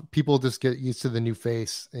off, people just get used to the new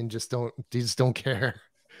face and just don't care.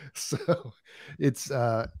 So it's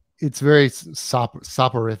very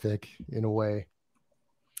soporific in a way.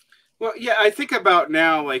 Well, yeah, I think about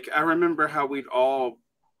now, like, I remember how we'd all,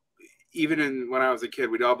 even when I was a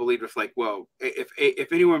kid, we'd all believed with like, well,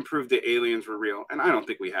 if anyone proved that aliens were real, and I don't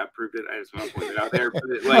think we have proved it, I just want to point it out there, but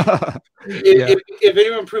if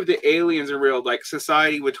anyone proved that aliens are real, like,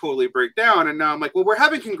 society would totally break down. And now I'm like, well, we're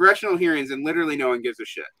having congressional hearings and literally no one gives a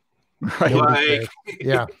shit. Right. Like,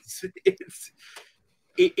 yeah,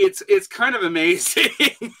 it's kind of amazing.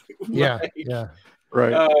 Yeah. Like, yeah.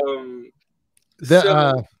 Right.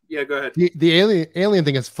 Yeah, go ahead. The alien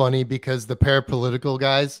thing is funny because the parapolitical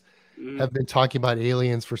guys have been talking about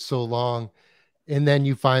aliens for so long, and then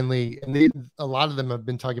you finally, a lot of them have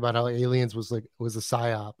been talking about how aliens was a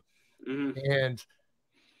psyop, and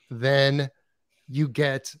then you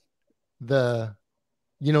get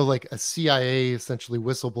like a CIA essentially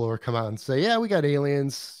whistleblower come out and say, yeah, we got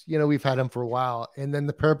aliens, we've had them for a while, and then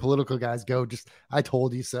the parapolitical guys go, just, I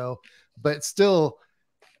told you so. But still,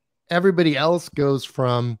 everybody else goes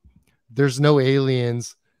from there's no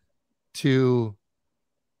aliens to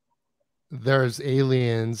there's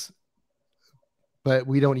aliens, but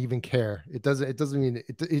we don't even care. It doesn't mean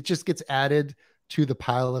it just gets added to the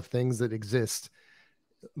pile of things that exist.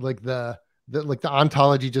 Like the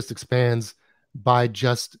ontology just expands by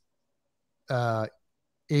just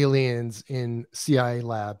aliens in CIA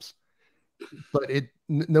labs, but it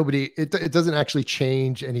doesn't actually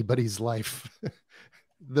change anybody's life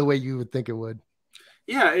the way you would think it would.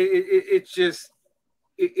 Yeah, it's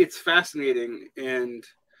fascinating. And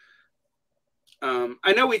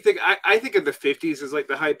I know I think of the 50s as like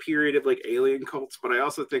the high period of like alien cults, but I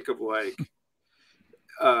also think of like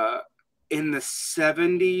in the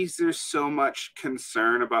 70s there's so much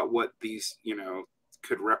concern about what these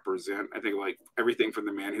could represent. I think like everything from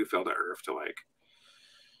The Man Who Fell to Earth to like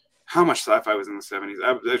how much sci-fi was in the 70s.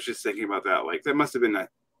 I was just thinking about that. Like that must have been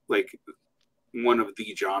like one of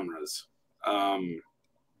the genres.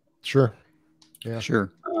 Sure. Yeah.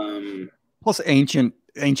 Sure. Plus ancient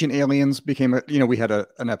aliens became we had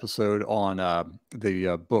an episode on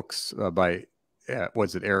the books by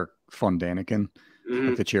was it Eric von Daniken, Mm-hmm.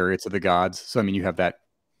 like the Chariots of the Gods. So I mean, you have that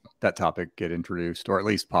topic get introduced or at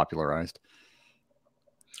least popularized.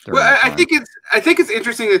 Well, I think it's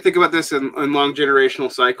interesting to think about this in long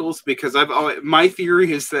generational cycles, because my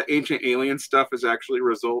theory is that Ancient Alien stuff is actually a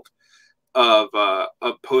result of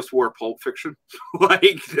post-war pulp fiction,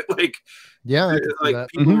 like yeah,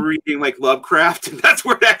 people reading like Lovecraft, and that's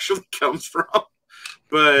where it actually comes from.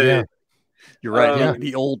 But yeah, you're right. Yeah,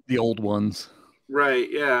 the old ones. Right.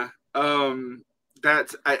 Yeah.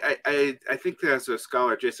 That's I think there's a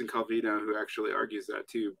scholar, Jason Calvino, who actually argues that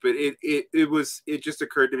too. But it just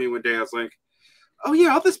occurred to me one day. I was like, oh yeah,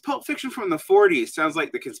 all this pulp fiction from the 40s sounds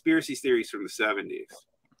like the conspiracy theories from the 70s,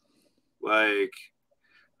 like,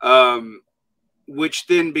 which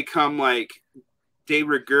then become like de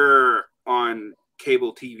rigueur on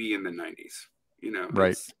cable TV in the 90s. You know,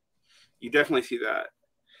 right? You definitely see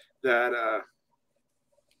that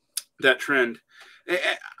trend.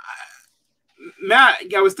 Matt,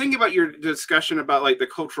 I was thinking about your discussion about like the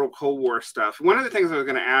cultural Cold War stuff. One of the things I was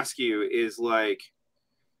going to ask you is like,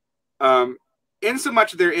 in so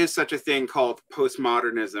much there is such a thing called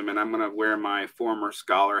postmodernism, and I'm going to wear my former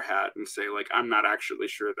scholar hat and say like I'm not actually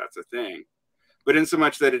sure that's a thing, but in so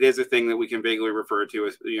much that it is a thing that we can vaguely refer to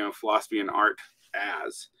as, you know, philosophy and art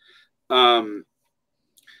as,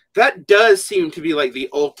 that does seem to be like the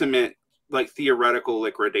ultimate like theoretical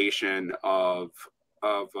liquidation of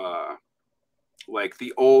like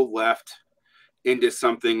the old left into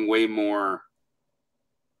something way more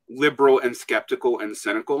liberal and skeptical and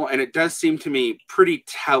cynical. And it does seem to me pretty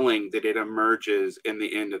telling that it emerges in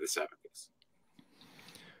the end of the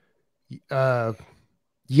 70s.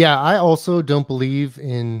 Yeah, I also don't believe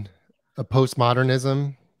in a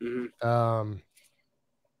postmodernism. Mm-hmm.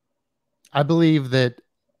 I believe that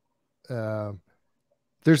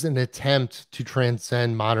there's an attempt to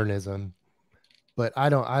transcend modernism, but I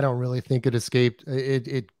don't really think it escaped.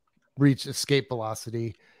 It reached escape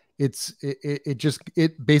velocity.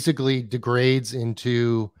 It basically degrades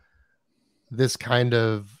into this kind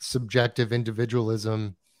of subjective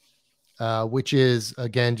individualism, which is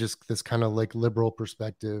again just this kind of like liberal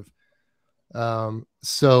perspective.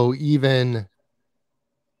 So even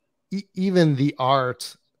the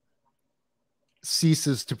art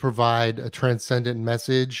ceases to provide a transcendent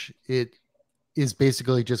message. It is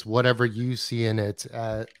basically just whatever you see in it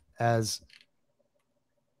as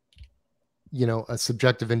you know, a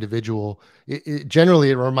subjective individual. Generally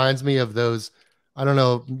it reminds me of those, I don't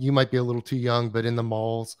know, you might be a little too young, but in the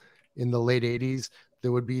malls in the late 80s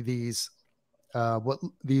there would be these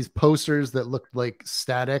these posters that looked like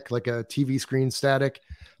static, like a TV screen static,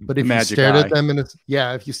 but if you stared at them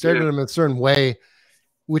if you stared at them in a certain way,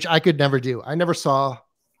 which I could never do. I never saw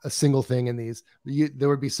a single thing in these. There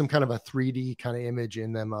would be some kind of a 3D kind of image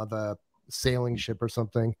in them of a sailing ship or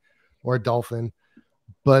something, or a dolphin.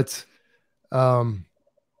 But I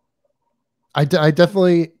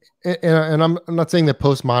definitely, and I'm not saying that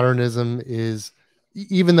postmodernism is,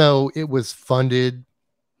 even though it was funded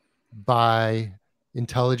by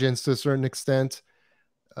intelligence to a certain extent,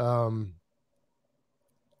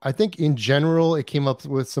 I think in general it came up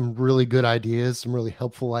with some really good ideas, some really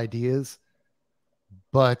helpful ideas,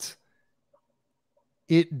 but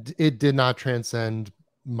it did not transcend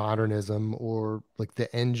modernism or like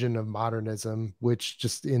the engine of modernism, which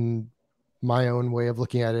just in my own way of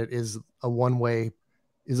looking at it is a one-way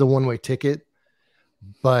ticket.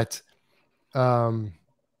 But I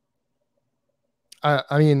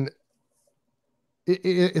mean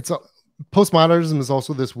it's postmodernism is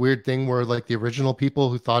also this weird thing where like the original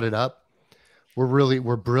people who thought it up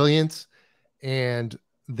were brilliant, and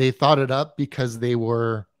they thought it up because they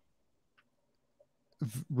were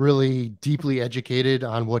really deeply educated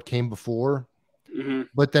on what came before. Mm-hmm.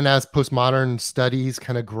 But then as postmodern studies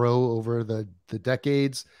kind of grow over the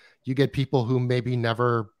decades, you get people who maybe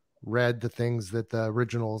never read the things that the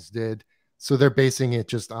originals did, so they're basing it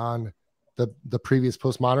just on the previous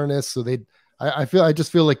postmodernists. So I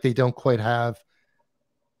just feel like they don't quite have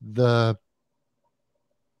the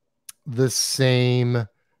same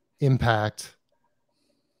impact.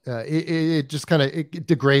 It just kind of it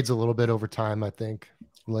degrades a little bit over time, I think.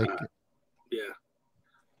 Like,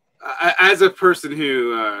 as a person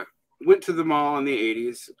who went to the mall in the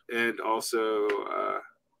 80s and also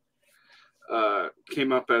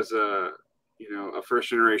came up as a first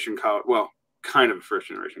generation college, well, kind of a first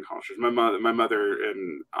generation college. My mother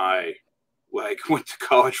and I like went to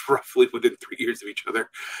college roughly within 3 years of each other.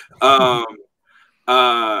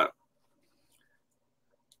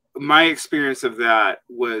 My experience of that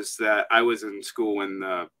was that I was in school when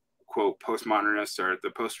the quote postmodernists or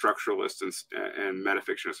the post-structuralists and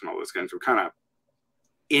metafictionists and all those guys were kind of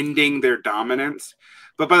ending their dominance.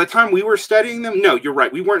 But by the time we were studying them, no, you're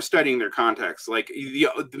right. We weren't studying their context. Like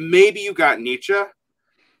maybe you got Nietzsche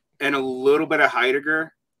and a little bit of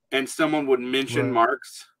Heidegger, and someone would mention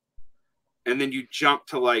Marx, and then you jump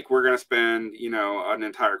to like, we're going to spend, you know, an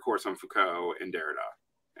entire course on Foucault and Derrida,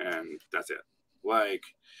 and that's it. Like,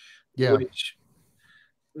 yeah,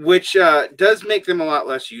 which does make them a lot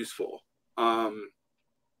less useful.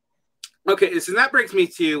 Okay, so that brings me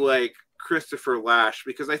to like Christopher Lasch,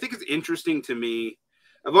 because I think it's interesting to me.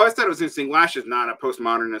 I've always thought it was interesting. Lasch is not a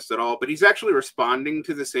postmodernist at all, but he's actually responding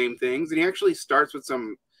to the same things, and he actually starts with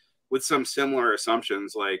some similar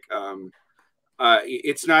assumptions. Like,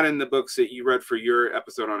 it's not in the books that you read for your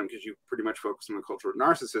episode on him, because you pretty much focus on the culture of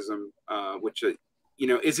narcissism, which you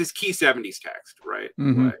know, is his key 70s text, right?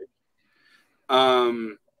 Mm-hmm. Like,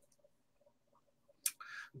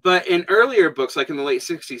 but in earlier books, like in the late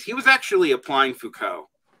 60s, he was actually applying Foucault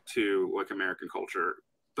to like American culture,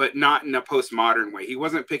 but not in a postmodern way. He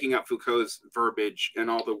wasn't picking up Foucault's verbiage and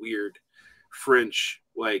all the weird French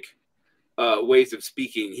like ways of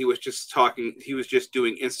speaking. He was just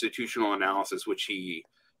doing institutional analysis, which he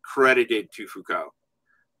credited to Foucault.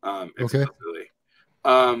 Explicitly.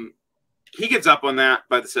 He gets up on that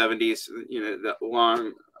by the 70s, you know, that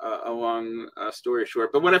a long story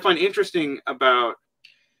short. But what I find interesting about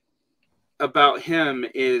him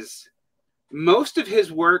is most of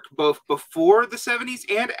his work, both before the 70s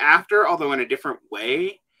and after, although in a different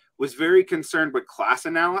way, was very concerned with class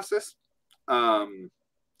analysis.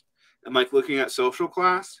 And like looking at social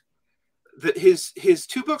class. His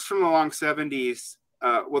two books from the long 70s,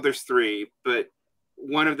 well, there's three, but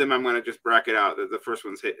one of them I'm going to just bracket out. The first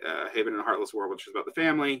one's Haven in a Heartless World, which is about the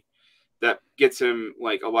family. That gets him,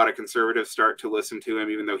 like, a lot of conservatives start to listen to him,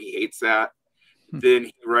 even though he hates that. Then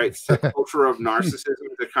he writes The Culture of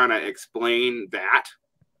Narcissism to kind of explain that,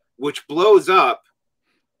 which blows up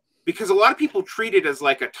because a lot of people treat it as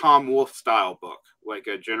like a Tom Wolfe style book, like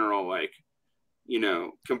a general, like, you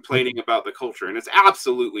know, complaining about the culture. And it's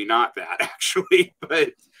absolutely not that, actually,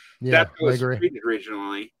 but yeah, that's how it's treated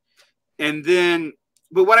originally. And then,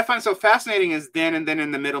 but what I find so fascinating is Then and Then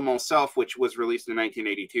in the Middle Mole Self, which was released in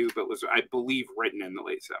 1982, but was, I believe, written in the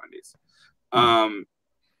late 70s.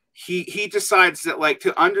 He decides that, like,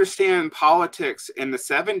 to understand politics in the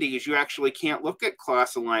 70s, you actually can't look at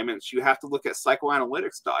class alignments. You have to look at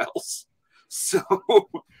psychoanalytic styles. So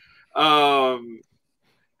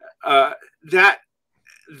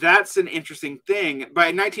that's an interesting thing.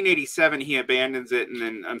 By 1987, he abandons it, and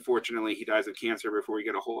then unfortunately he dies of cancer before we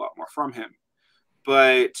get a whole lot more from him.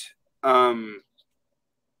 But I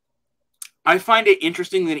find it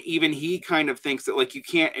interesting that even he kind of thinks that, like, you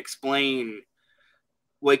can't explain,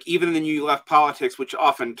 like, even the New Left politics, which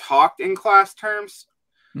often talked in class terms,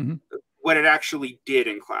 what it actually did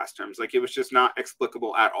in class terms. Like, it was just not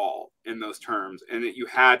explicable at all in those terms. And that you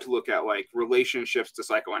had to look at, like, relationships to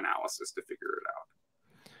psychoanalysis to figure it out.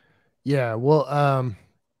 Yeah, well,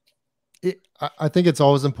 I think it's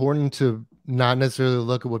always important to not necessarily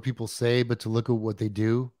look at what people say, but to look at what they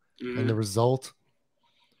do and the result.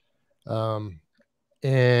 And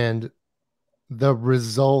the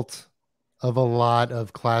result of a lot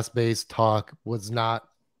of class-based talk was not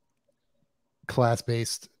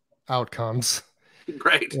class-based outcomes.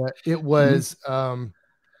 Right. It was, and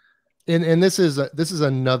this is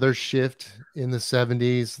another shift in the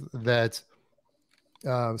 70s that,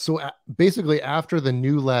 so basically after the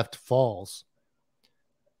New Left falls,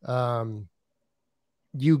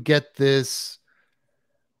 you get this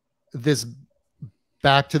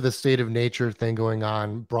back to the state of nature thing going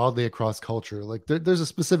on broadly across culture. Like there's a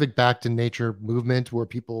specific back to nature movement where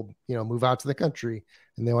people, you know, move out to the country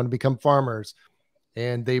and they want to become farmers,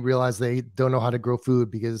 and they realize they don't know how to grow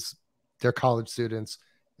food because they're college students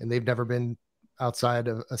and they've never been outside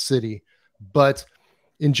of a city. But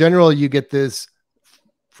in general, you get this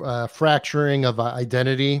fracturing of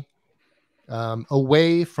identity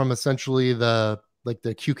away from essentially the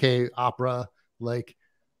QK opera, like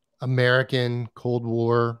American Cold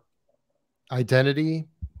War identity,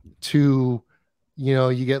 to, you know,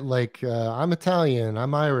 you get like I'm Italian,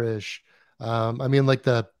 I'm Irish. I mean, like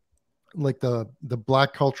the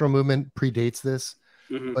Black cultural movement predates this,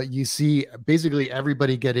 but you see basically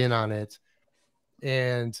everybody get in on it,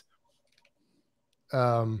 and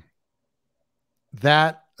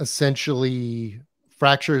that essentially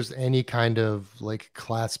fractures any kind of like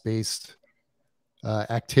class-based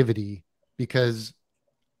activity, because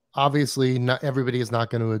obviously not everybody is not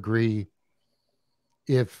going to agree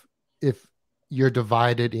if you're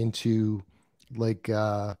divided into like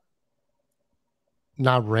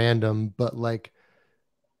not random, but like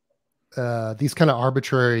these kind of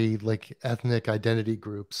arbitrary like ethnic identity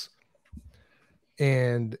groups,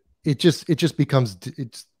 and it just becomes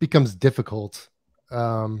difficult,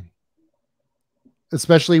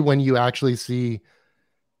 especially when you actually see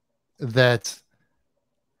that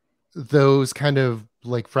those kind of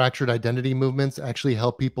like fractured identity movements actually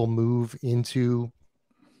help people move into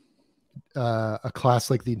a class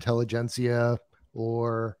like the intelligentsia,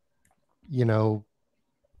 or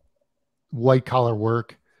white collar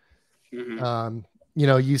work. Mm-hmm.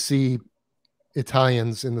 You see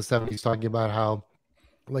Italians in the 70s talking about how,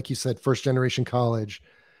 like you said, first generation college.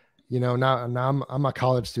 Now I'm a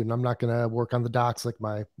college student. I'm not going to work on the docks like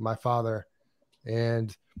my father,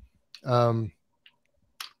 and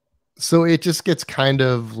so it just gets kind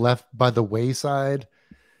of left by the wayside,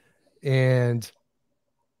 and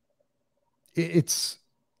it's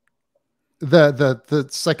the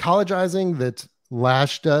psychologizing that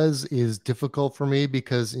Lash does is difficult for me,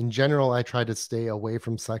 because in general I try to stay away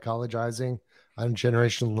from psychologizing on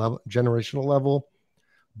generational level,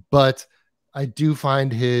 but I do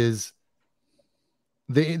find the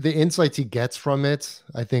insights he gets from it,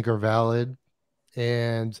 I think, are valid,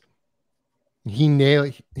 and he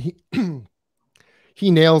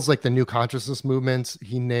he nails like the new consciousness movements.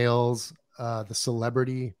 He nails the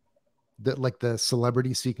celebrity, the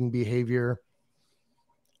celebrity seeking behavior,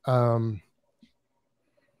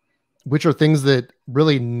 which are things that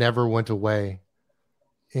really never went away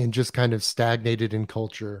and just kind of stagnated in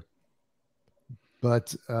culture.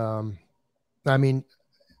 But I mean,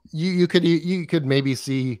 you could maybe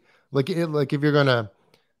see like if you're gonna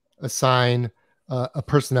assign a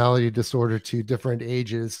personality disorder to different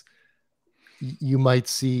ages, you might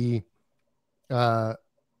see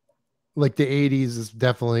like the 80s is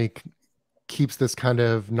definitely keeps this kind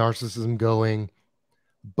of narcissism going,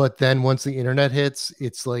 but then once the internet hits,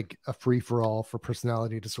 it's like a free-for-all for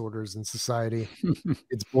personality disorders in society.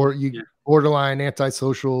 It's borderline,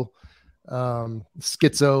 antisocial,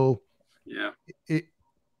 schizo. Yeah.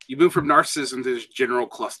 You move from narcissism to just general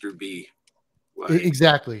cluster B.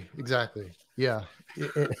 Exactly. Yeah.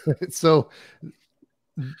 So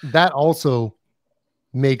that also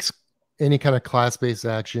makes any kind of class-based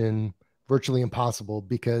action virtually impossible,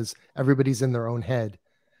 because everybody's in their own head,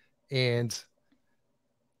 and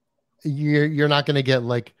you're not going to get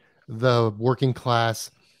like the working class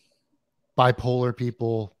bipolar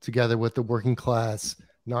people together with the working class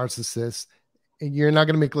narcissists. You're not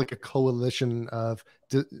going to make like a coalition of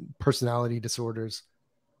personality disorders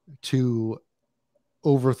to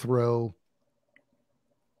overthrow,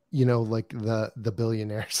 like the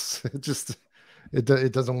billionaires.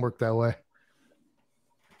 It doesn't work that way.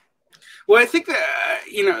 Well, I think that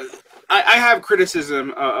I have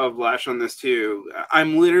criticism of Lash on this too.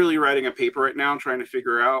 I'm literally writing a paper right now trying to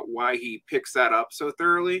figure out why he picks that up so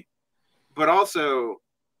thoroughly, but also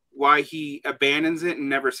why he abandons it and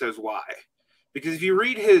never says why. Because if you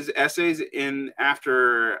read his essays in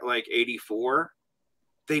after like 84,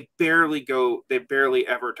 they barely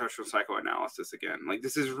ever touch on psychoanalysis again. Like,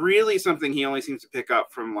 this is really something he only seems to pick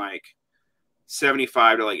up from like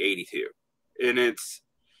 75 to like 82. And it's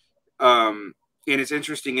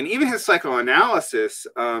interesting. And even his psychoanalysis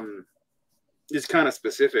is kind of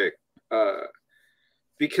specific,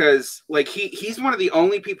 because like he's one of the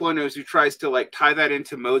only people I know who tries to like tie that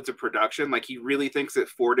into modes of production. Like, he really thinks that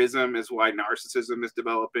Fordism is why narcissism is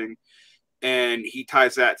developing, and he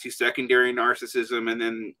ties that to secondary narcissism, and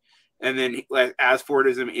then as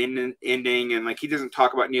Fordism ending, and like he doesn't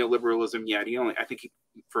talk about neoliberalism yet. I think he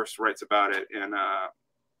first writes about it in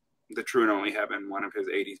The True and Only Heaven, one of his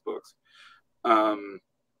 80s books.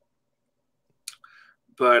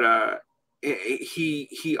 But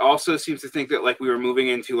he also seems to think that like we were moving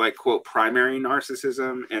into like quote primary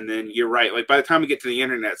narcissism, and then you're right. Like by the time we get to the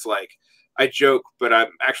internet, it's like, I joke, but I'm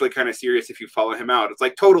actually kind of serious if you follow him out. It's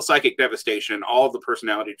like total psychic devastation. All the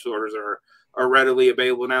personality disorders are readily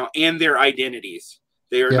available now, and their identities.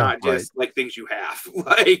 They are not just like things you have.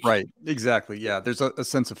 Like, right, exactly. Yeah, there's a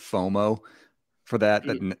sense of FOMO for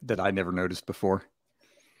that I never noticed before.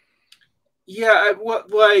 Yeah,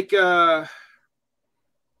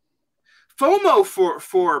 FOMO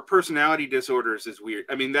for personality disorders is weird.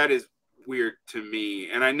 I mean, that is weird to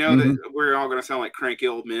me, and I know that we're all going to sound like cranky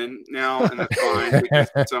old men now, and that's fine, because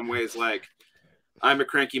in some ways, like, I'm a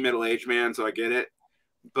cranky middle-aged man, so I get it.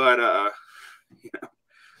 But I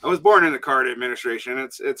was born in the card administration.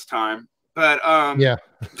 It's time. But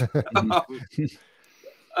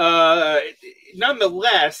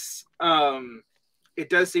nonetheless, it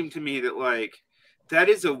does seem to me that like that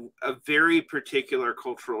is a very particular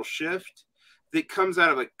cultural shift that comes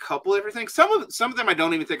out of a couple of different things. Some of them I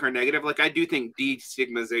don't even think are negative. Like I do think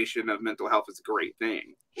destigmatization of mental health is a great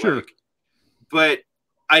thing. Sure. Like, but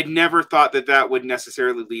I never thought that would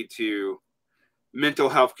necessarily lead to mental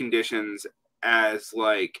health conditions as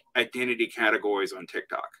like identity categories on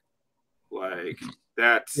TikTok. Like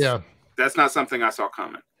that's not something I saw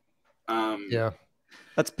coming.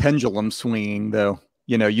 That's pendulum swinging though.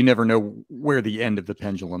 You know, you never know where the end of the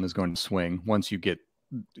pendulum is going to swing once it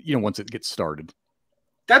gets started.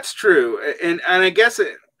 That's true. And I guess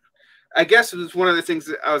it was one of the things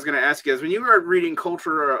that I was going to ask you is when you were reading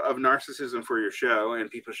Culture of Narcissism for your show,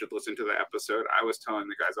 and people should listen to the episode, I was telling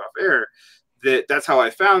the guys off air that's how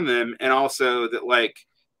I found them. And also that like,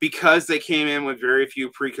 because they came in with very few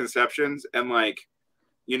preconceptions and like,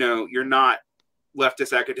 you know, you're not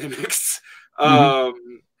leftist academics,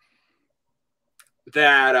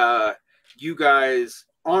 that you guys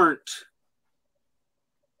aren't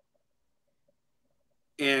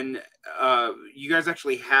in you guys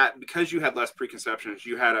actually had, because you had less preconceptions,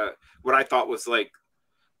 you had what I thought was like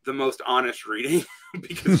the most honest reading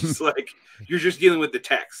because it's like you're just dealing with the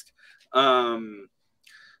text.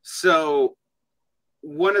 So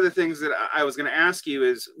one of the things that I was going to ask you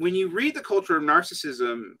is when you read The Culture of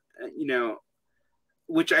Narcissism, you know,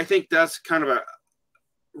 which I think does kind of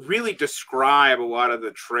really describe a lot of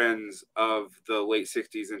the trends of the late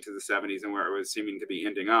 60s into the 70s and where it was seeming to be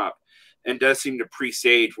ending up, and does seem to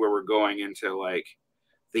presage where we're going into like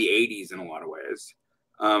the 80s in a lot of ways.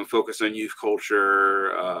 Focus on youth culture,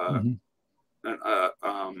 a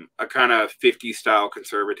kind of 50s style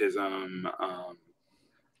conservatism,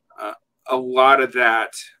 a lot of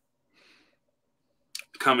that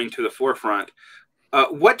coming to the forefront.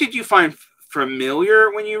 What did you find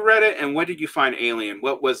familiar when you read it, and what did you find alien?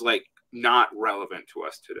 What was like not relevant to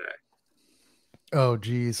us today? Oh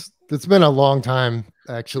geez, it's been a long time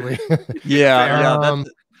actually. The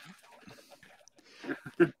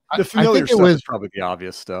familiar stuff is probably the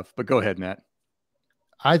obvious stuff, but go ahead, Matt.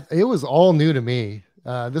 It was all new to me.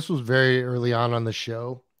 This was very early on the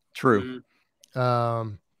show. True.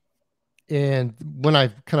 And when I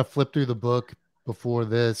kind of flipped through the book before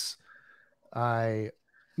this, I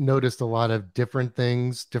noticed a lot of different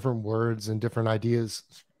things, different words, and different ideas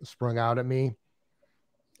sprung out at me.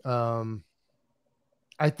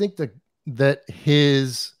 I think that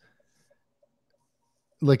his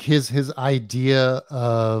idea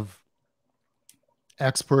of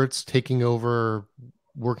experts taking over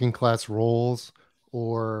working class roles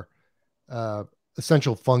or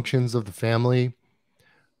essential functions of the family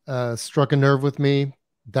struck a nerve with me.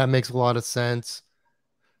 That makes a lot of sense.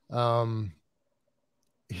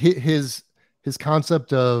 His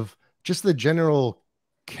concept of just the general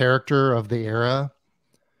character of the era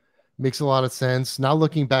makes a lot of sense. Now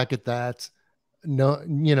looking back at that,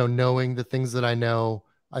 knowing the things that I know,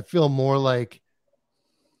 I feel more like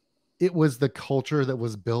it was the culture that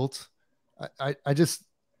was built. I just,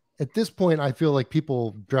 at this point, I feel like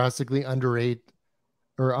people drastically underrate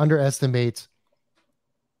or underestimate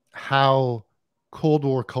how Cold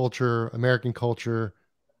War culture, American culture,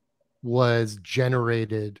 was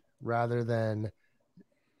generated rather than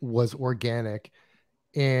was organic.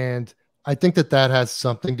 And I think that has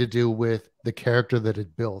something to do with the character that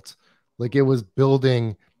it built. Like it was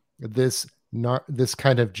building this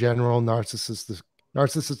kind of general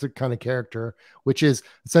narcissistic kind of character, which is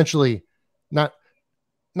essentially not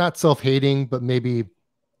self-hating, but maybe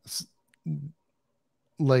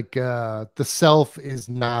like the self is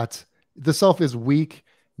weak,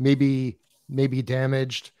 maybe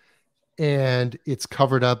damaged, and it's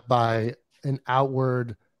covered up by an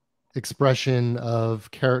outward expression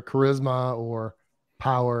of charisma or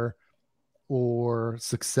power or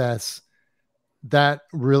success. That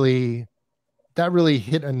really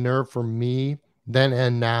hit a nerve for me then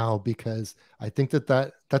and now, because I think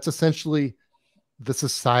that's essentially the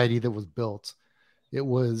society that was built. It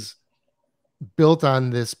was built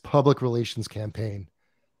on this public relations campaign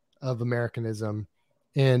of Americanism,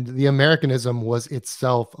 and the Americanism was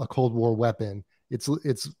itself a Cold War weapon. It's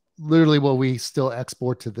literally what we still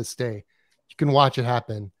export to this day. You can watch it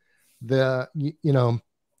happen. An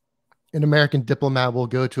American diplomat will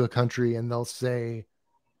go to a country and they'll say,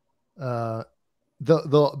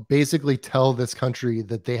 they'll basically tell this country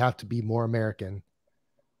that they have to be more American.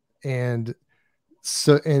 And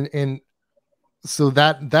so, so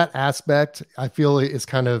that aspect I feel is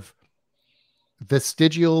kind of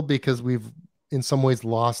vestigial because we've in some ways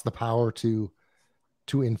lost the power to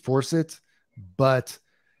enforce it. But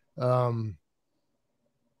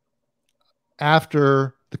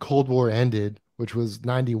after the Cold War ended, which was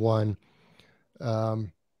 91,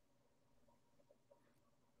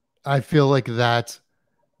 I feel like that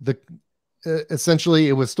the essentially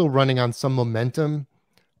it was still running on some momentum,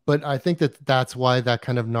 but I think that that's why that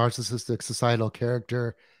kind of narcissistic societal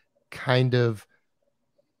character kind of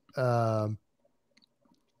um,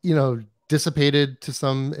 dissipated to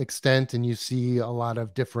some extent, and you see a lot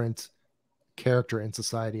of different character in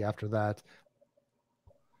society after that.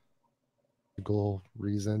 Goal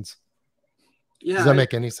reasons. Yeah, does that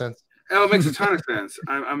make any sense? Oh, it makes a ton of sense.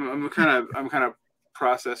 I'm kind of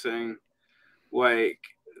processing like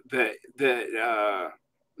that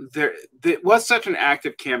there was such an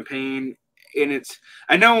active campaign, and it's,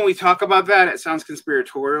 I know when we talk about that it sounds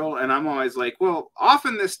conspiratorial, and I'm always like, well,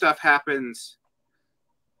 often this stuff happens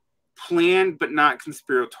planned but not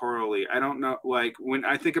conspiratorially. I don't know, like when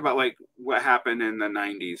I think about like what happened in the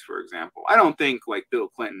 90s, for example, I don't think like Bill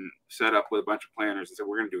Clinton set up with a bunch of planners and said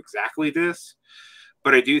we're going to do exactly this,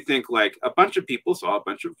 but I do think like a bunch of people saw a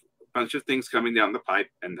bunch of things coming down the pipe,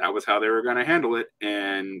 and that was how they were going to handle it.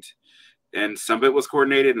 And some of it was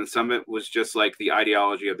coordinated, and some of it was just like the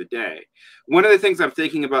ideology of the day. One of the things I'm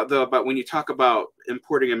thinking about, though, about when you talk about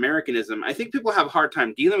importing Americanism, I think people have a hard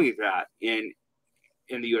time dealing with that in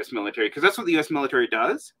the U.S. military, because that's what the U.S. military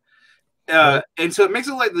does. Right. And so it makes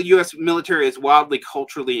it like the U.S. military is wildly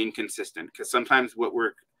culturally inconsistent, because sometimes what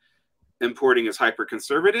we're importing is hyper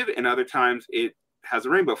conservative, and other times it has a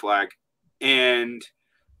rainbow flag. And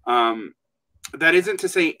that isn't to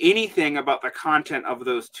say anything about the content of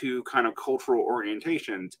those two kind of cultural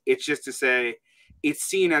orientations. It's just to say it's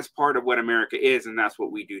seen as part of what America is, and that's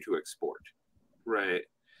what we do to export, right?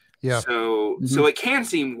 Yeah. So so it can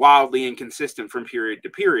seem wildly inconsistent from period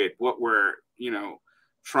to period what we're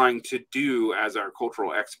trying to do as our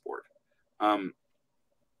cultural export.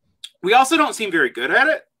 We also don't seem very good at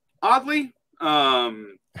it, oddly.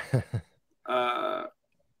 And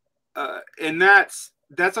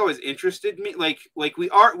that's always interested me. Like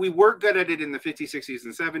we were good at it in the 50s, 60s,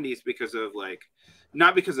 and 70s because of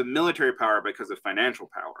not because of military power, but because of financial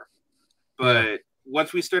power. But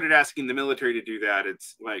once we started asking the military to do that,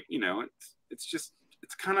 it's like,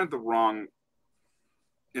 it's kind of the wrong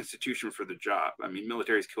institution for the job. I mean,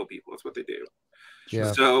 militaries kill people. That's what they do.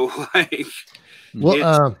 Yeah. So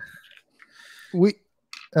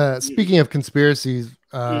speaking of conspiracies,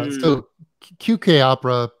 so QK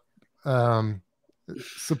Opera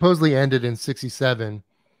supposedly ended in 67.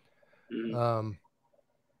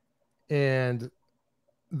 And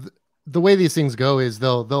the way these things go is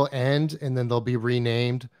they'll end and then they'll be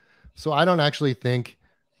renamed. So I don't actually think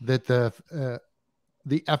that the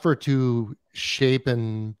effort to shape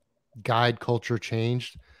and guide culture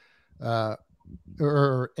changed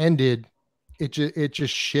or ended. It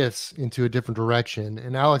just shifts into a different direction.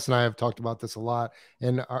 And Alex and I have talked about this a lot.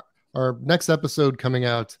 And our next episode coming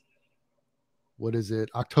out, what is it?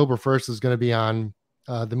 October 1st is going to be on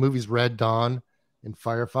the movies Red Dawn and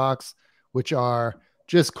Firefox, which are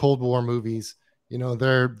just Cold War movies.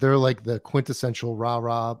 They're like the quintessential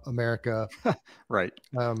rah-rah America. Right.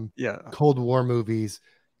 Cold War movies.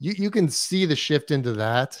 You can see the shift into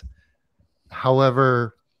that.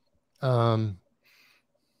 However, I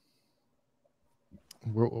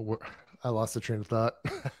lost the train of thought.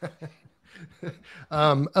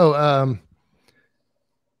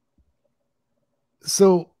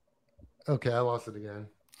 So, okay, I lost it again.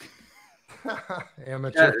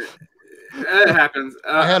 Amateur. That happens.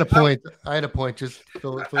 I had a point. Just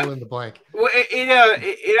fill in the blank. Well,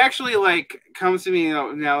 it actually comes to me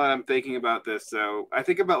now that I'm thinking about this. So I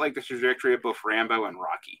think about the trajectory of both Rambo and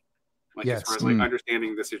Rocky, as far as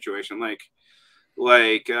understanding the situation.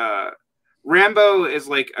 Rambo is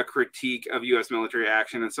a critique of U.S. military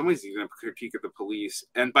action, in some ways even a critique of the police.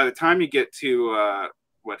 And by the time you get to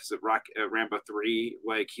Rambo 3,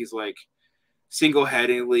 he's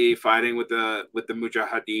single-handedly fighting with the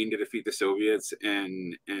Mujahideen to defeat the Soviets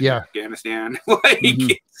in Afghanistan.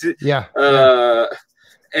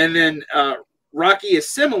 And then Rocky is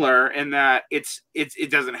similar in that it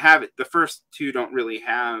doesn't have it. The first two don't really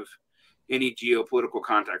have any geopolitical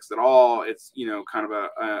context at all. It's kind of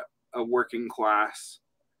a working class,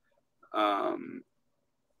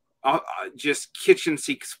 just kitchen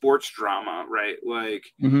sink sports drama, right?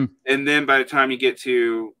 And then by the time you get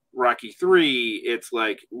to Rocky 3, it's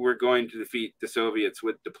we're going to defeat the Soviets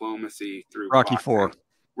with diplomacy through Rocky 4.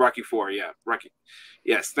 Rocky 4, yeah. Rocky.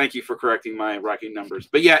 Yes, thank you for correcting my Rocky numbers.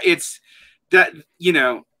 But yeah, it's that,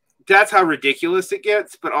 that's how ridiculous it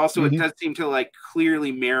gets, but also it does seem to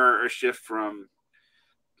clearly mirror a shift from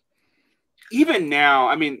even now.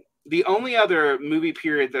 I mean, the only other movie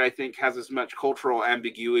period that I think has as much cultural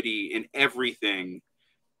ambiguity in everything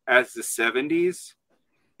as the 70s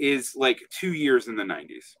is 2 years in the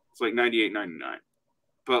 90s. It's 98, 99.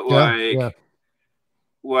 but Yeah.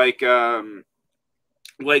 like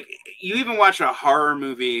you even watch a horror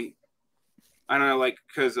movie. I don't know, like,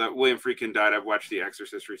 because William Friedkin died. I've watched The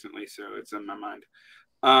Exorcist recently, so it's in my mind.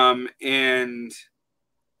 And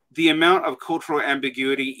the amount of cultural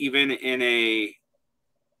ambiguity, even in a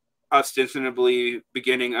ostensibly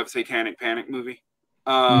beginning of Satanic Panic movie,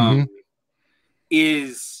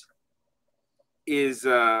 is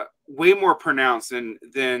way more pronounced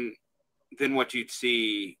than what you'd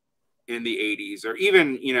see in the 80s, or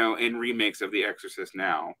even, you know, in remakes of The Exorcist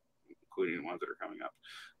now, including the ones that are coming up.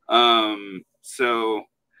 So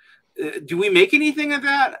do we make anything of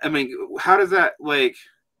that? I mean, how does that, like,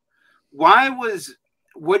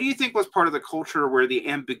 what do you think was part of the culture where the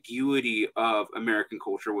ambiguity of American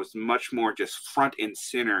culture was much more just front and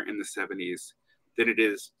center in the 70s than it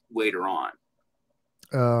is later on?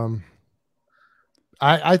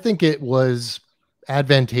 I think it was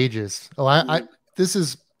advantageous.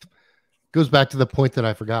 This goes back to the point that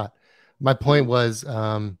I forgot. My point was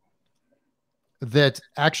that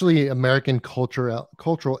actually American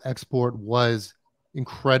cultural export was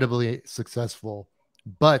incredibly successful,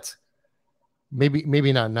 but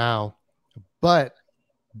maybe not now, but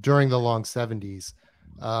during the long 70s,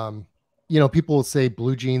 you know, people will say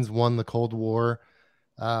blue jeans won the Cold War.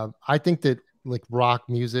 I think that like rock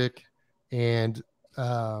music and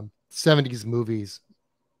 70s movies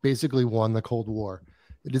basically won the Cold War.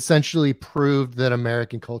 It essentially proved that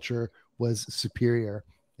American culture was superior,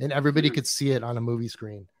 and everybody could see it on a movie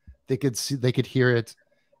screen. They could hear it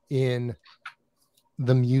in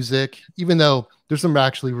the music, even though there's some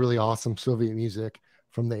actually really awesome Soviet music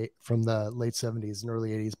from the late 70s and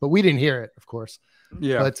early 80s, but we didn't hear it, of course.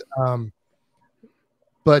 Yeah.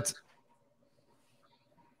 But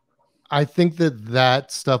I think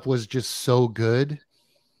that stuff was just so good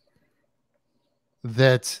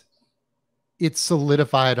that it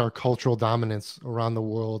solidified our cultural dominance around the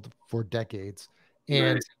world for decades.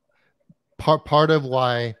 And part of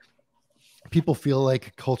why people feel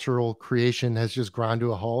like cultural creation has just ground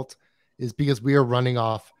to a halt is because we are running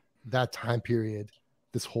off that time period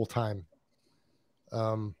this whole time.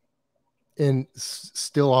 And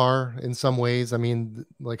still are in some ways. I mean,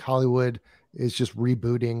 like Hollywood is just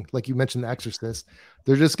rebooting, like you mentioned, The Exorcist.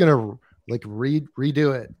 They're just gonna like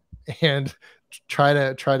redo it and try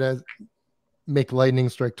to make lightning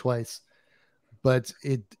strike twice, but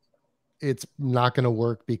it's not gonna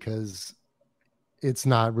work because it's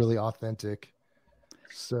not really authentic.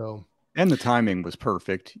 So, and the timing was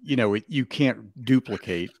perfect. You know, you can't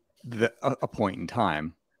duplicate a point in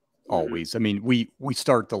time always. I mean, we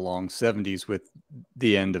start the long 70s with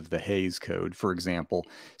the end of the Hays Code, for example.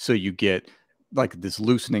 So you get like this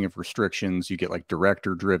loosening of restrictions, you get like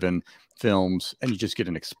director driven films, and you just get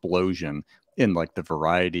an explosion in like the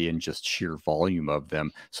variety and just sheer volume of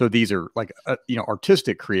them. So these are like you know,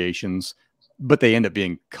 artistic creations, but they end up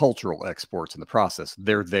being cultural exports in the process.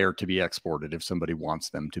 They're there to be exported if somebody wants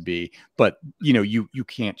them to be. But you know, you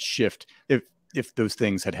can't shift. If those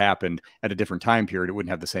things had happened at a different time period, it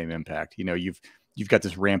wouldn't have the same impact. You know, you've got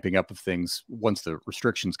this ramping up of things once the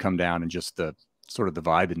restrictions come down and just the sort of the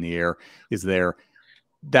vibe in the air is there.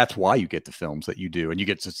 That's why you get the films that you do, and you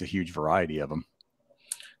get such a huge variety of them.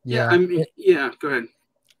 Yeah. I mean, yeah, go ahead.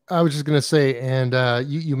 I was just going to say, and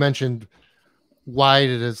you mentioned why it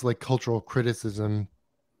is like cultural criticism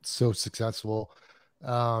so successful,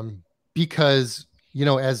 because, you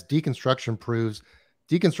know, as deconstruction proves,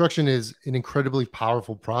 deconstruction is an incredibly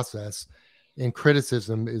powerful process, and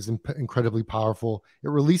criticism is incredibly powerful. It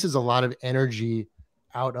releases a lot of energy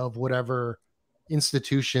out of whatever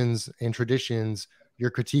institutions and traditions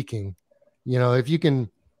you're critiquing. You know, if you can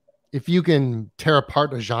tear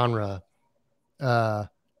apart a genre and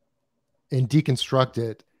deconstruct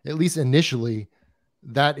it, at least initially,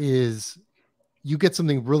 that is, you get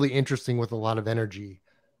something really interesting with a lot of energy.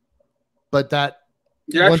 But that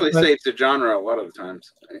you actually saves the genre a lot of the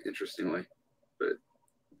times, interestingly.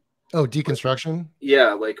 But deconstruction.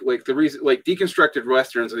 Yeah, like the reason, like deconstructed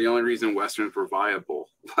westerns are the only reason westerns were viable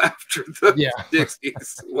after the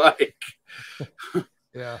 60s. Like,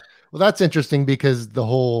 yeah. Well, that's interesting because the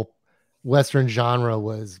whole Western genre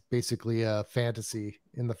was basically a fantasy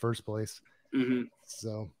in the first place.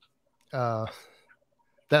 So that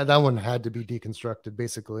one had to be deconstructed,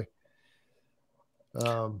 basically.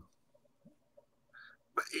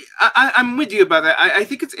 I'm with you about that. I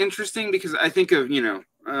think it's interesting because I think of, you know,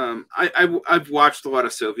 I've watched a lot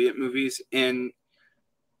of Soviet movies, and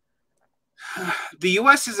the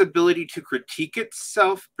US's ability to critique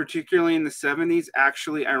itself, particularly in the 70s,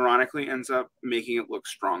 actually ironically ends up making it look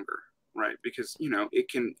stronger. right? Because it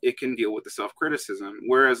can deal with the self-criticism,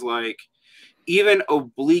 whereas like even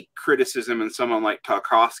oblique criticism in someone like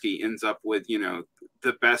Tarkovsky ends up with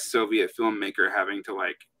the best Soviet filmmaker having to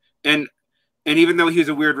like and even though he was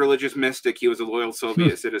a weird religious mystic, he was a loyal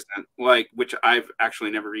Soviet citizen, like, which I've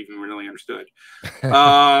actually never even really understood.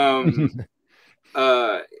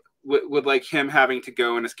 With like him having to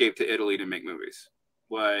go and escape to Italy to make movies,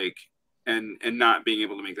 like, and not being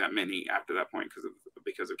able to make that many after that point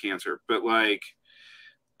because of cancer. But like,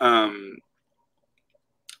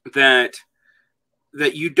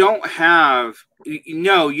 that you don't have, you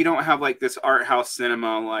don't have like this art house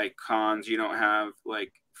cinema like Cannes. You don't have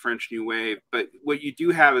like French New Wave, but what you do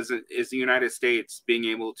have is the United States being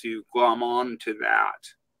able to glom on to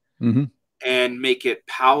that and make it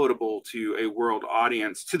palatable to a world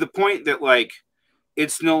audience, to the point that like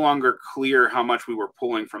it's no longer clear how much we were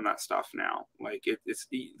pulling from that stuff now. Like it's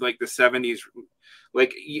like the 70s,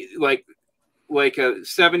 like a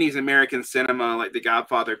 70s American cinema, like The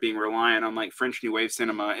Godfather, being reliant on like French New Wave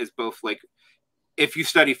cinema is both like, if you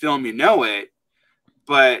study film, it,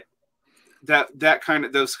 but those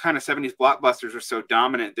kind of 70s blockbusters are so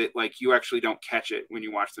dominant that like you actually don't catch it when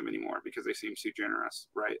you watch them anymore because they seem too generous,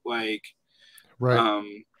 right? Like, right.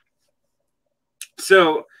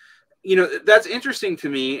 So, that's interesting to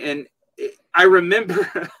me. And I remember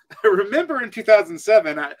in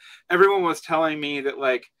 2007, everyone was telling me that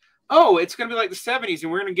like, oh, it's going to be like the 70s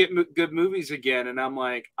and we're going to get good movies again. And I'm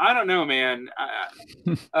like, I don't know, man.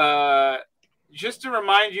 Just to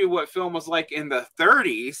remind you what film was like in the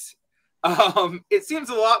 30s, it seems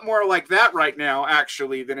a lot more like that right now,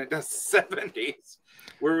 actually, than it does the 70s,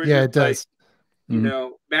 where it does.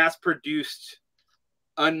 Like, mass-produced,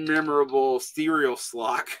 unmemorable serial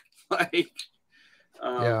slog. Like,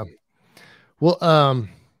 yeah. Well,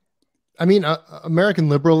 I mean, American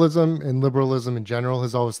liberalism and liberalism in general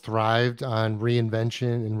has always thrived on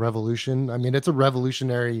reinvention and revolution. I mean, it's a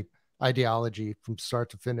revolutionary ideology from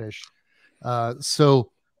start to finish.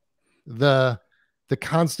 So the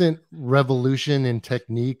constant revolution in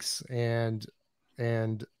techniques and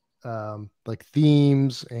like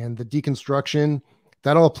themes and the deconstruction,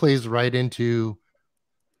 that all plays right into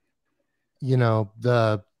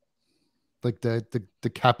the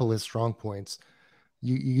capitalist strong points.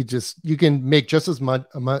 You can make just as much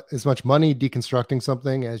money deconstructing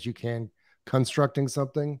something as you can constructing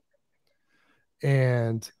something,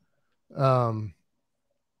 and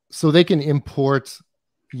so they can import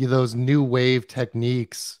those new wave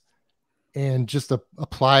techniques and just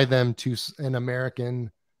apply them to an American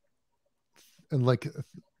like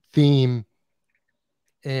theme,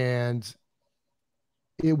 and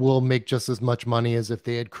it will make just as much money as if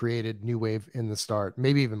they had created new wave in the start,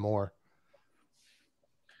 maybe even more.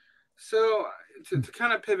 So to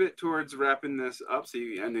kind of pivot towards wrapping this up, so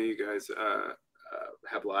I know you guys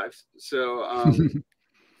have lives. So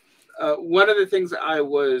one of the things I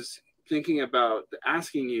was thinking about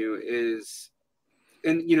asking you is,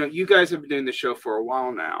 and you guys have been doing the show for a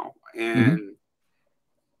while now, and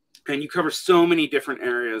you cover so many different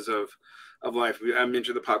areas of life. I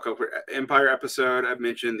mentioned the Pop Culture Empire episode. I've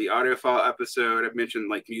mentioned the audiophile episode. I've mentioned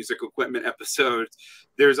like music equipment episodes.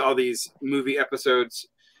 There's all these movie episodes.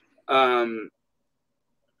 One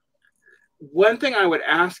thing I would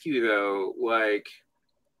ask you though, like,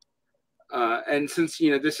 and since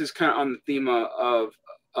this is kind of on the theme of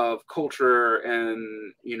culture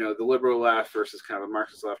and the liberal left versus kind of a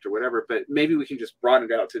Marxist left or whatever, but maybe we can just broaden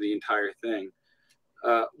it out to the entire thing.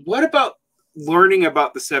 What about learning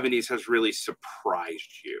about the 70s has really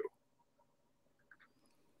surprised you?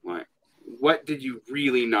 Like, what did you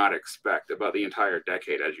really not expect about the entire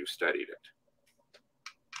decade as you studied it?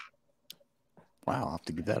 Wow, I'll have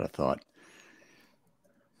to give that a thought.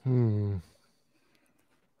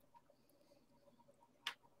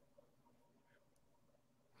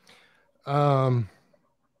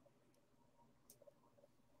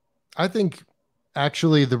 I think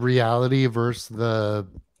actually the reality versus the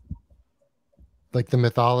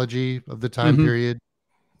mythology of the time period.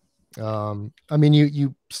 I mean,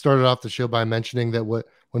 you started off the show by mentioning that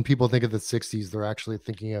when people think of the 60s, they're actually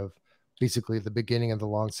thinking of basically the beginning of the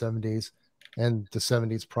long 70s and the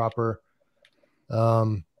 70s proper.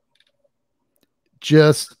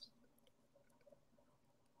 Just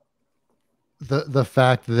the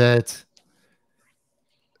fact that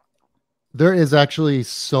there is actually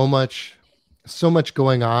so much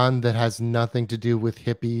going on that has nothing to do with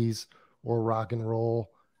hippies or rock and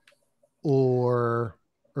roll or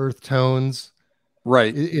earth tones.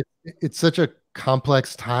 Right. It's such a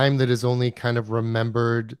complex time that is only kind of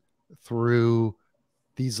remembered through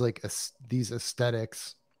these these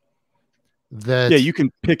aesthetics. that Yeah, you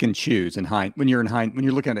can pick and choose when you're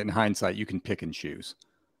looking at it in hindsight, you can pick and choose.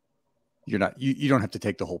 You don't have to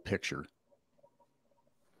take the whole picture.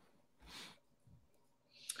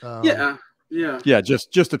 Yeah.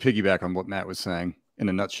 Just to piggyback on what Matt was saying in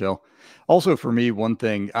a nutshell. Also, for me, one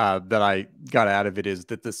thing that I got out of it is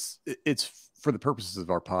that it's for the purposes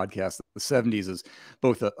of our podcast, the 70s is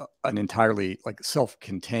both an entirely like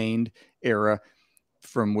self-contained era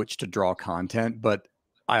from which to draw content, but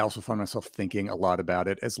I also find myself thinking a lot about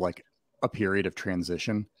it as like a period of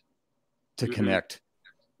transition to connect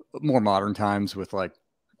more modern times with like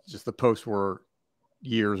just the post-war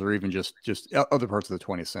years, or even just other parts of the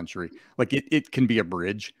 20th century. Like it can be a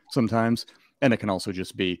bridge sometimes, and it can also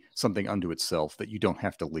just be something unto itself that you don't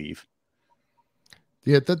have to leave.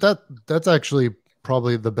 Yeah, that's actually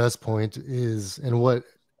probably the best point is, and what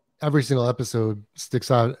every single episode sticks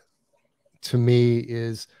out to me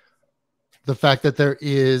is the fact that there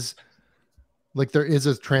is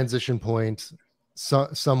a transition point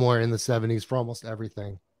somewhere in the 70s for almost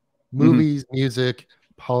everything. Movies, music,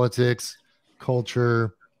 politics,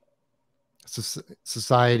 culture,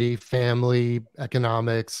 society, family,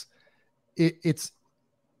 economics. It's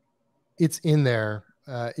in there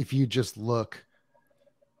if you just look.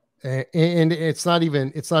 And it's not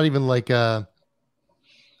even like if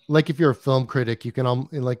you're a film critic, you can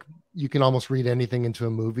almost read anything into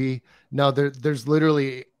a movie. No, there's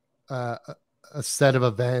literally a set of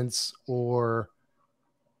events or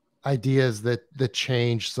ideas that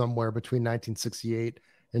change somewhere between 1968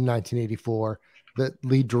 and 1984 that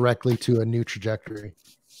lead directly to a new trajectory.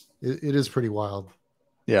 It is pretty wild.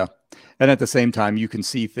 Yeah. And at the same time, you can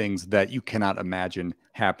see things that you cannot imagine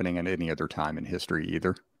happening at any other time in history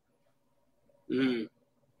either.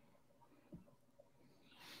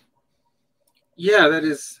 Yeah, that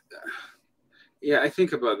is. Yeah, I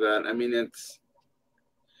think about that. I mean,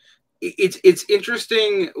 it's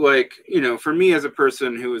interesting. Like, you know, for me as a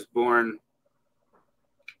person who was born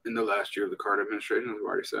in the last year of the Carter administration, as I've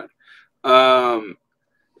already said,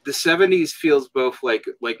 the 70s feels both like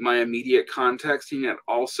my immediate context, and yet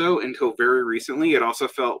also until very recently, it also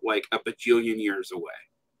felt like a bajillion years away.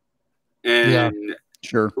 And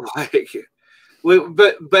sure, like.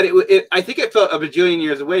 But I think it felt a bajillion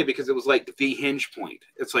years away because it was like the hinge point.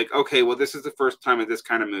 It's like, okay, well, this is the first time of this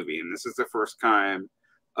kind of movie, and this is the first time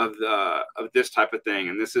of this type of thing,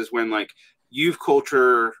 and this is when like youth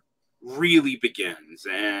culture really begins,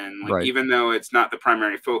 and like even though it's not the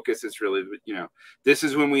primary focus, it's really, you know, this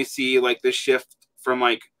is when we see like the shift from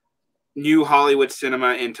like new Hollywood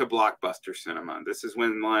cinema into blockbuster cinema. This is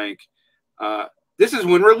when like this is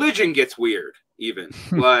when religion gets weird. Even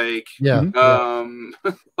like, like,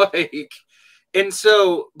 and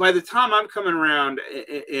so by the time I'm coming around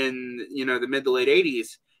in you know the mid to late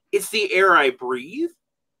 80s, it's the air I breathe.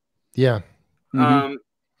 Yeah. And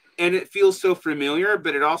it feels so familiar,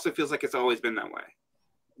 but it also feels like it's always been that way,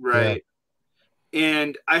 right? Yeah.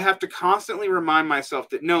 And I have to constantly remind myself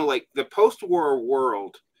that no, like the post-war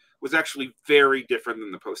world was actually very different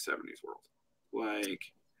than the post-70s world. Like,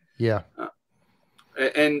 yeah.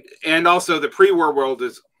 And also the pre-war world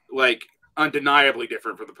is like undeniably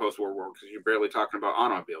different from the post-war world because you're barely talking about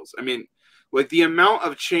automobiles. I mean, like the amount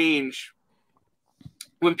of change.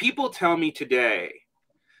 When people tell me today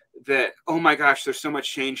that, oh my gosh, there's so much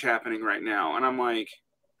change happening right now, and I'm like,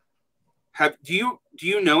 do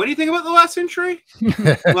you know anything about the last century?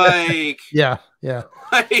 Like, yeah.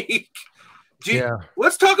 Like,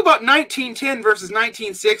 let's talk about 1910 versus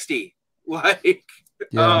 1960. Like,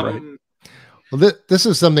 right. Well, this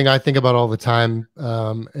is something I think about all the time,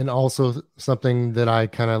 and also something that I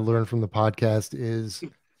kind of learned from the podcast is,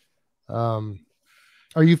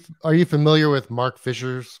 are you familiar with Mark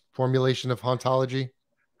Fisher's formulation of hauntology?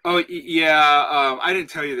 Oh yeah, I didn't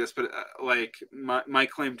tell you this, but like my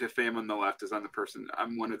claim to fame on the left is I'm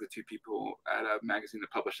one of the two people at a magazine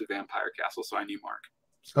that published The Vampire Castle, so I knew Mark.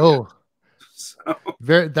 So,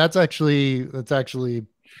 that's actually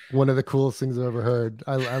one of the coolest things I've ever heard.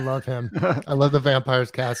 I love him. I love The Vampire's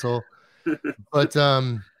Castle. But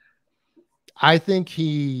I think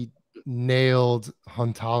he nailed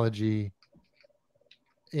hauntology,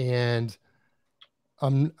 and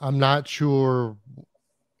I'm not sure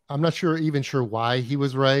why he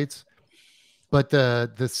was right. But the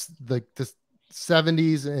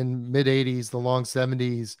 70s and mid 80s, the long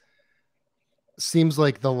 70s seems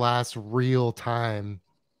like the last real time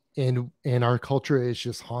and our culture is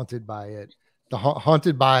just haunted by it.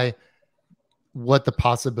 Haunted by what the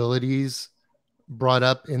possibilities brought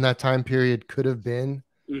up in that time period could have been.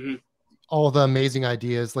 All the amazing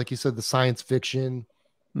ideas, like you said, the science fiction,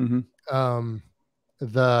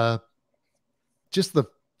 the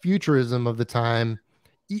futurism of the time,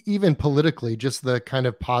 even politically, just the kind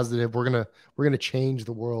of positive, we're gonna change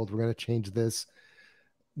the world, we're gonna change this,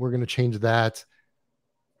 we're gonna change that.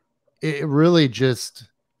 It really just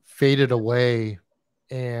faded away,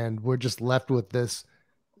 and we're just left with this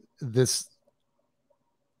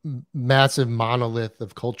massive monolith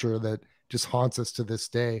of culture that just haunts us to this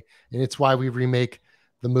day. And it's why we remake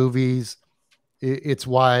the movies. It's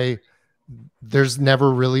why there's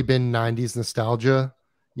never really been 90s nostalgia.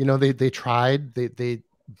 You know, they tried, they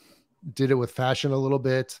did it with fashion a little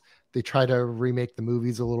bit. They try to remake the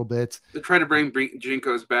movies a little bit. They try to bring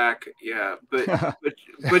Jinkos back. Yeah.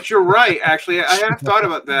 But you're right. Actually, I have thought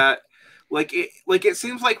about that. Like it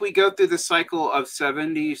seems like we go through the cycle of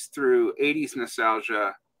 70s through 80s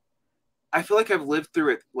nostalgia. I feel like I've lived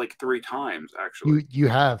through it like 3 times, actually. You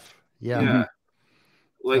have. Yeah. Yeah.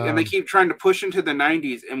 Like, and they keep trying to push into the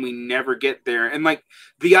 90s and we never get there. And like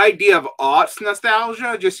the idea of aughts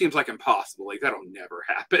nostalgia just seems like impossible. Like that'll never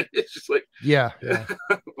happen. It's just like, yeah.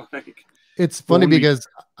 like, it's funny because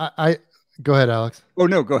I go ahead, Alex. Oh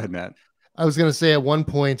no, go ahead, Matt. I was going to say at one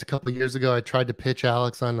point a couple of years ago, I tried to pitch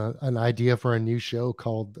Alex on an idea for a new show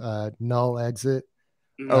called Null Exit.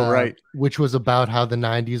 Oh, right. Which was about how the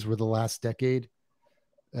 90s were the last decade,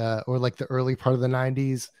 or like the early part of the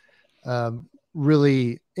 90s.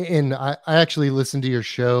 Really, and I actually listened to your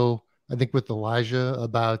show, I think with Elijah,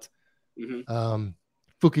 about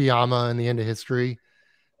Fukuyama and the end of history.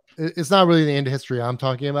 It's not really the end of history I'm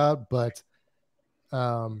talking about, but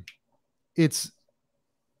it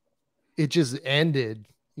just ended,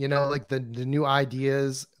 you know, like the new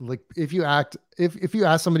ideas. Like if you ask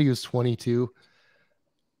somebody who's 22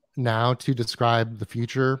 now to describe the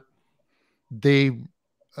future, the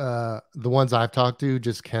ones I've talked to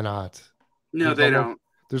just cannot. No, they don't.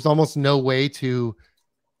 There's almost no way to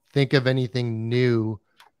think of anything new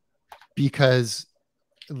because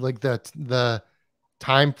like the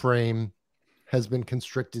time frame has been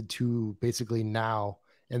constricted to basically now,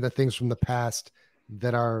 and the things from the past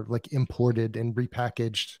that are like imported and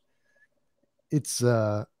repackaged. It's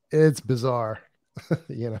bizarre.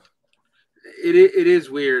 You know, it is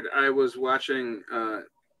weird. I was watching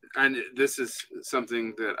and this is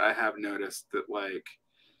something that I have noticed, that like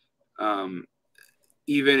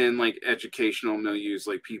even in like educational milieus,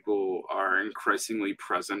 like people are increasingly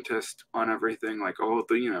presentist on everything. Like, oh,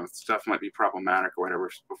 stuff might be problematic or whatever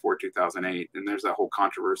before 2008. And there's that whole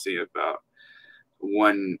controversy about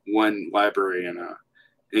one library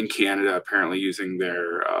in Canada apparently using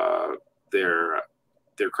their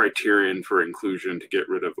criterion for inclusion to get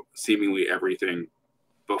rid of seemingly everything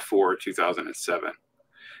before 2007.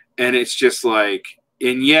 And it's just like,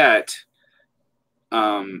 and yet,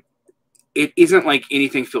 it isn't like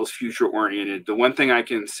anything feels future oriented. The one thing I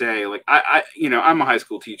can say, like I'm a high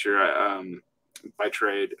school teacher by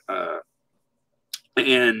trade,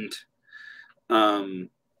 and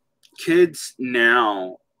kids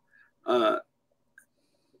now,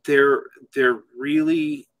 they're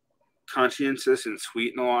really conscientious and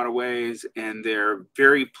sweet in a lot of ways, and they're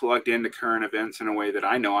very plugged into current events in a way that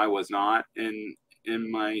I know I was not in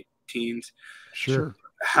my teens. Sure.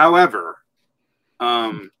 However,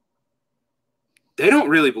 they don't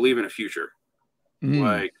really believe in a future,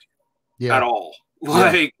 like at all.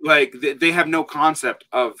 Like they have no concept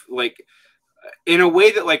of, like, in a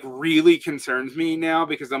way that like really concerns me now,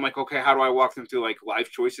 because I'm like, okay, how do I walk them through like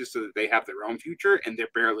life choices so that they have their own future? And they're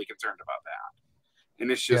barely concerned about that.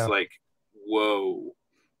 And it's just like, whoa,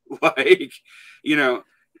 like,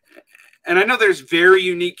 and I know there's very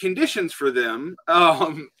unique conditions for them.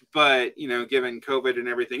 But given COVID and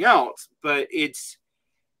everything else, but it's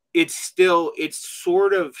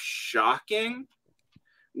sort of shocking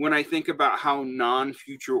when I think about how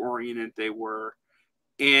non-future oriented they were.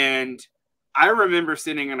 And I remember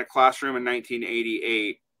sitting in a classroom in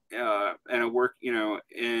 1988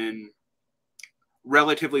 in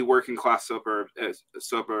relatively working class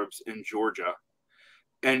suburbs in Georgia,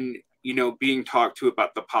 and being talked to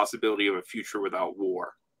about the possibility of a future without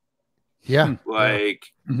war. Yeah. Like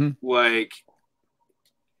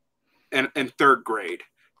and third grade.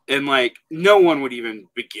 And like no one would even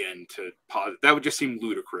begin to posit. That would just seem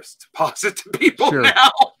ludicrous to posit to people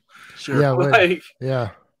now. Sure. Yeah. Like, yeah.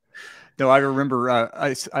 No, I remember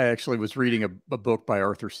I actually was reading a book by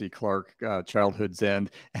Arthur C. Clarke, Childhood's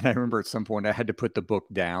End. And I remember at some point I had to put the book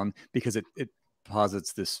down because it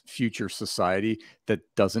posits this future society that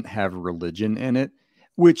doesn't have religion in it,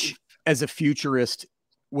 which as a futurist,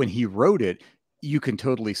 when he wrote it, you can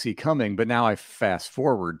totally see coming. But now I fast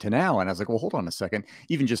forward to now and I was like, well, hold on a second.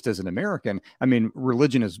 Even just as an American, I mean,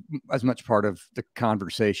 religion is as much part of the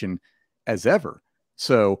conversation as ever.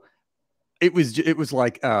 So it was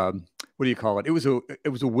like, what do you call it? It was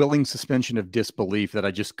a willing suspension of disbelief that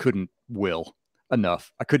I just couldn't will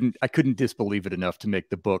enough. I couldn't disbelieve it enough to make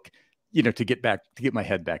the book, to get my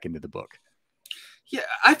head back into the book. Yeah,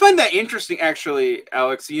 I find that interesting, actually,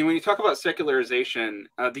 Alex. When you talk about secularization,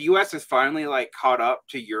 the U.S. has finally caught up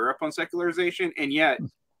to Europe on secularization, and yet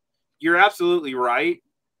you're absolutely right.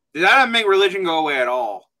 That doesn't make religion go away at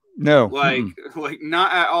all. No,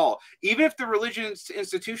 not at all. Even if the religious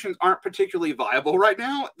institutions aren't particularly viable right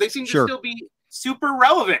now, they seem to still be super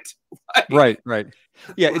relevant. Right.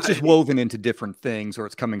 Yeah, it's just woven into different things, or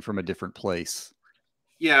it's coming from a different place.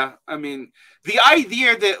 Yeah, I mean, the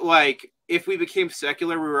idea that if we became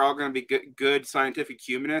secular, we were all going to be good scientific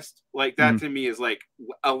humanists, that to me is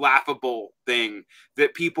a laughable thing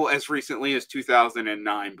that people as recently as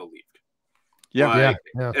 2009 believed. Yeah.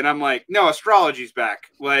 And I'm like, no, astrology's back.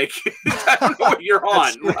 I don't know what you're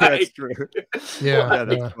on. That's true. Yeah.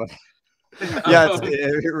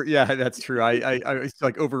 That's true. I was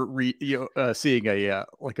seeing a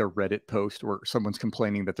Reddit post where someone's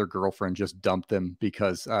complaining that their girlfriend just dumped them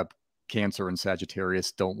because Cancer and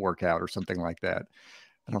Sagittarius don't work out or something like that.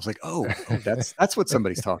 And I was like, oh, that's what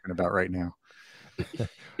somebody's talking about right now.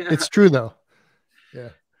 It's true though.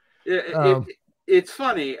 It's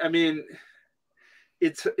funny. I mean,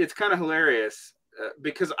 it's kind of hilarious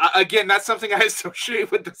because again, that's something I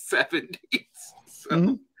associate with the 70s.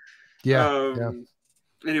 So,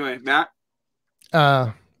 Anyway, Matt.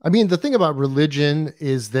 I mean, the thing about religion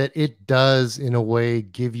is that it does, in a way,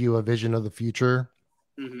 give you a vision of the future.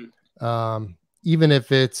 Even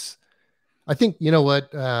if it's, I think, you know what?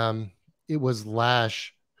 It was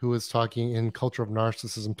Lash who was talking in Culture of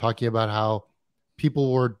Narcissism, talking about how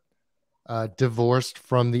people were divorced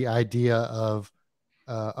from the idea of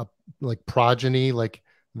progeny, like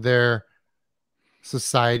their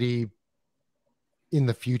society in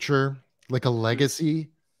the future, like a legacy.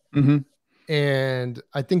 And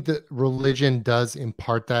I think that religion does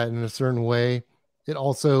impart that in a certain way. It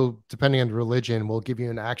also, depending on religion, will give you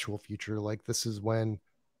an actual future. Like this is when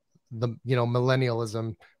the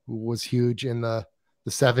millennialism was huge in the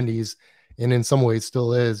 70s, and in some ways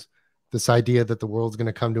still is. This idea that the world's going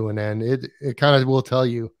to come to an end, it kind of will tell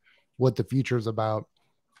you what the future is about.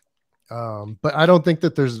 But I don't think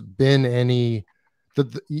that there's been any.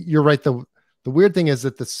 You're right. The weird thing is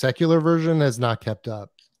that the secular version has not kept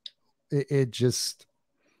up. It just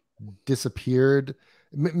disappeared.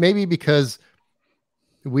 Maybe because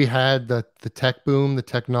we had the tech boom, the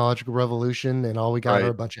technological revolution, and all we got are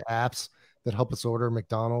a bunch of apps that help us order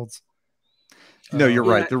McDonald's. No, you're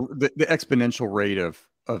right. The exponential rate of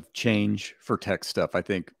change for tech stuff, I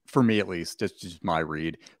think, for me at least, that's just my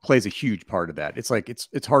read, plays a huge part of that. It's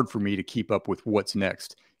it's hard for me to keep up with what's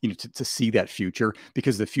next, to see that future,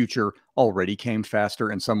 because the future already came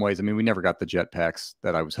faster in some ways. I mean, we never got the jetpacks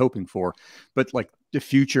that I was hoping for, but the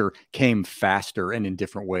future came faster and in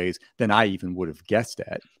different ways than I even would have guessed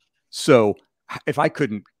at. So if I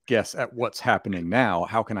couldn't guess at what's happening now,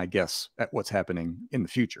 how can I guess at what's happening in the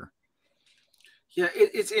future? Yeah,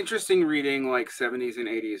 it's interesting reading 70s and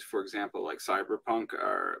 80s, for example, cyberpunk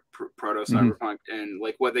or proto-cyberpunk, and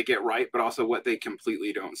what they get right, but also what they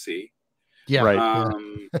completely don't see. Yeah. Right.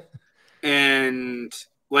 And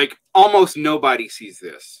almost nobody sees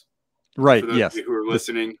this. Right. For those Yes. of you who are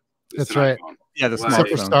listening. That's right. iPhone. Yeah. The Except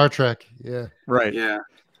for Star Trek. Yeah. Right. Yeah.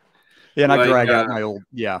 Yeah. And I drag out my old.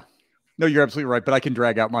 Yeah. No, you're absolutely right. But I can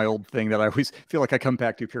drag out my old thing that I always feel like I come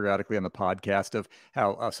back to periodically on the podcast of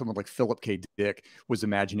how someone like Philip K. Dick was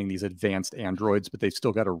imagining these advanced androids, but they've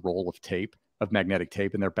still got a roll of magnetic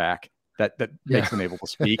tape in their back that makes them able to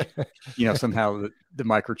speak. Somehow the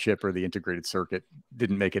microchip or the integrated circuit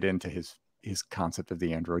didn't make it into his concept of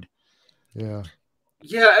the android. Yeah.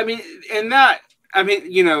 Yeah. I mean,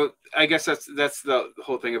 I guess that's the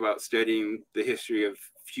whole thing about studying the history of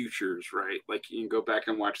futures, right? You can go back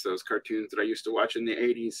and watch those cartoons that I used to watch in the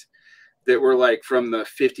 80s that were from the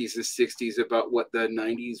 50s and 60s about what the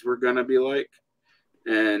 90s were going to be like.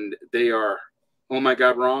 And they are, oh my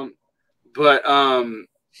God, wrong. But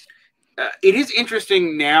it is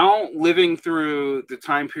interesting now living through the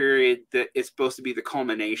time period that it's supposed to be the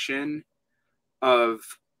culmination of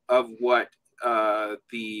what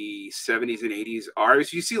the 70s and 80s are.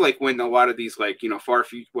 As you see, when a lot of these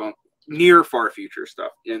near far future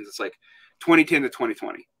stuff ends, it's 2010 to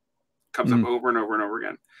 2020 comes up over and over and over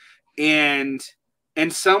again. And in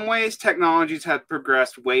some ways technologies have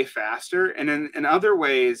progressed way faster, and in other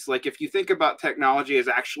ways, if you think about technology as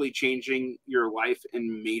actually changing your life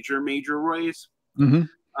in major ways,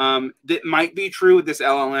 that might be true with this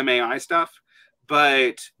LLM AI stuff,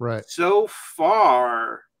 but so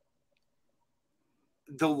far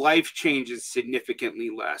the life changes significantly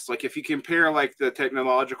less. Like if you compare like the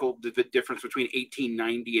technological difference between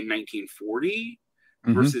 1890 and 1940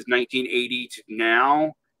 versus 1980 to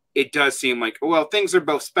now, it does seem like, well, things are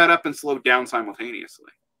both sped up and slowed down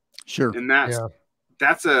simultaneously. Sure. And I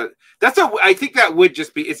think that would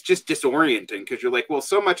just be, it's just disorienting because you're like, well,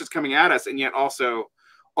 so much is coming at us. And yet also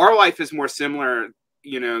our life is more similar,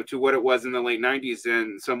 you know, to what it was in the late 90s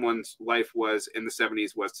than someone's life was in the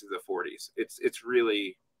 70s was to the 40s. It's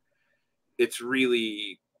really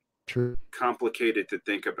True. complicated to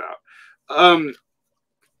think about.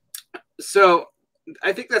 So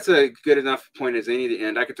I think that's a good enough point as any to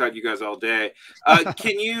end. I could talk to you guys all day.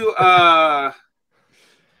 Can you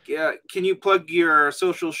plug your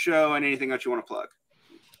social show and anything else you want to plug?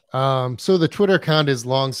 So the Twitter account is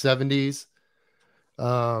long 70s.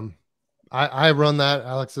 I run that.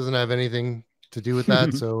 Alex doesn't have anything to do with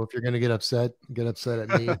that. So if you're going to get upset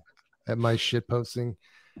at me at my shit posting.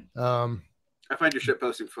 I find your shit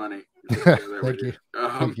posting funny. Thank you.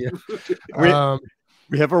 Thank you.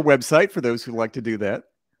 We have our website for those who like to do that.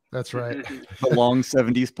 That's right.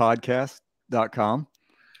 Long70spodcast.com.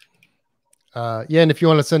 Yeah. And if you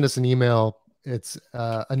want to send us an email, it's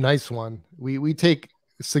a nice one. We take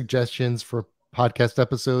suggestions for podcast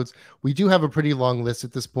episodes. We do have a pretty long list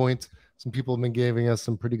at this point. Some people have been giving us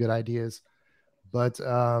some pretty good ideas, but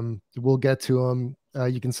we'll get to them.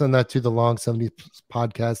 You can send that to the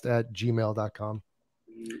long70podcast@gmail.com.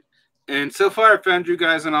 And so far, I've found you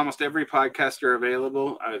guys on almost every podcaster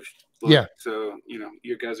available. So, you know,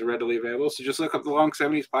 you guys are readily available. So just look up the Long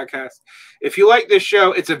 70s podcast. If you like this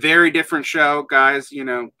show, it's a very different show, guys, you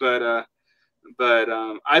know, but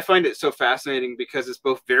I find it so fascinating because it's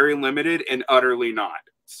both very limited and utterly not.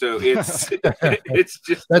 So it's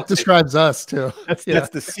just that describes us too. That's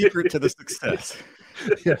the secret to the success.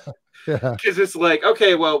 Yeah. Because it's like,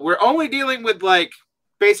 okay, well, we're only dealing with like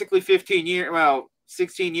basically 16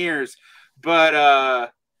 years, but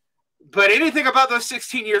anything about those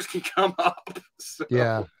 16 years can come up. So.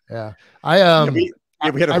 Yeah. We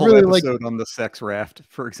had a whole episode on the sex raft,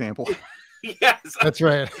 for example. Yes, that's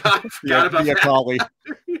right. I forgot about that.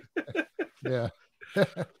 Yeah.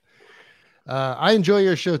 I enjoy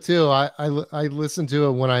your show too. I listen to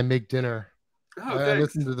it when I make dinner. I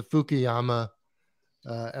listened to the Fukuyama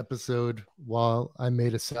episode while I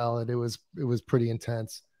made a salad. It was pretty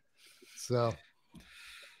intense. So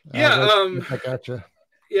I gotcha.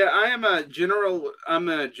 Yeah, I'm a general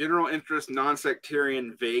interest,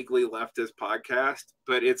 non-sectarian, vaguely leftist podcast,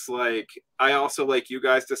 but it's like I also, like you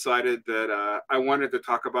guys, decided that I wanted to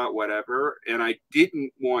talk about whatever, and I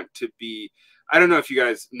didn't want to be. I don't know if you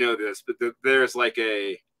guys know this, but there's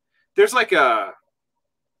a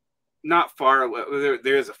not far left.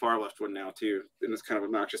 There's a far left one now too, and it's kind of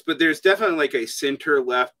obnoxious. But there's definitely like a center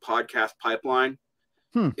left podcast pipeline,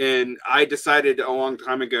 and I decided a long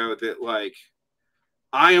time ago that like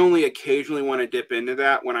I only occasionally want to dip into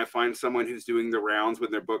that when I find someone who's doing the rounds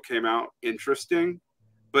when their book came out interesting.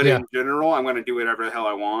 But in general, I'm going to do whatever the hell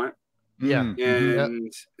I want. Yeah,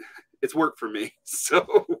 and it's worked for me.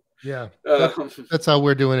 So yeah, that's how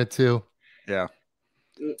we're doing it too. Yeah.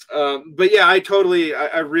 But yeah, I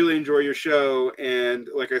really enjoy your show, and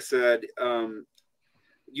like I said,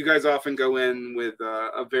 you guys often go in with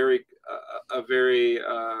a very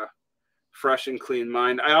fresh and clean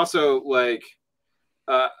mind. I also like.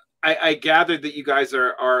 I gathered that you guys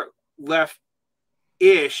are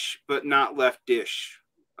left-ish, but not left-ish.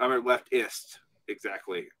 I mean, leftist,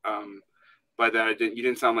 exactly. By that, you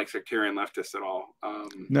didn't sound like sectarian leftists at all.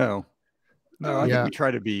 No, I think we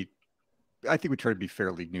try to be. I think we try to be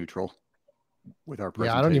fairly neutral with our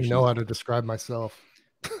presentation. Yeah, I don't even know how to describe myself.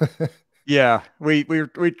 Yeah, we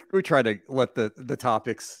try to let the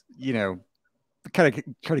topics, you know, kind of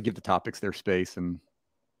try to give the topics their space and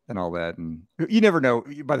all that. And you never know,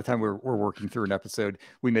 by the time we're working through an episode,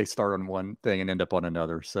 we may start on one thing and end up on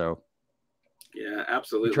another. So yeah,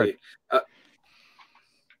 absolutely.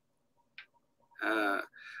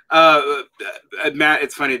 Matt,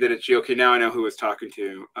 it's funny that it's you. Okay, now I know who I was talking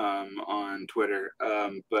to on Twitter.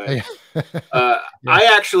 But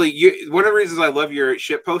I actually, one of the reasons I love your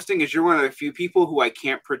shit posting is you're one of the few people who I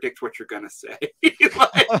can't predict what you're gonna say.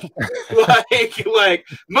 like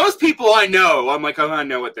most people I know, I'm like, oh, I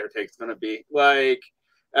know what their take's gonna be. Like,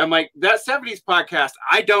 I'm like, that 70s podcast,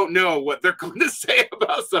 I don't know what they're going to say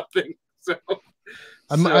about something. So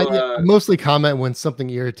I mostly comment when something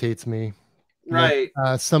irritates me. Right.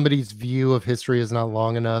 Like, somebody's view of history is not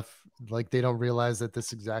long enough. Like they don't realize that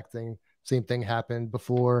this same thing happened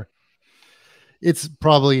before. It's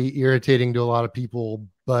probably irritating to a lot of people,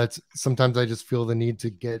 but sometimes I just feel the need to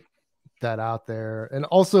get that out there. And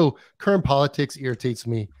also, current politics irritates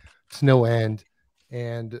me to no end.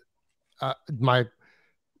 And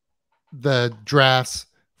the drafts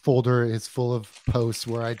folder is full of posts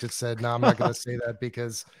where I just said, no, I'm not going to say that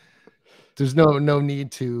because there's no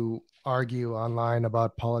need to argue online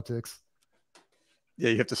about politics. Yeah,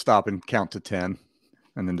 you have to stop and count to 10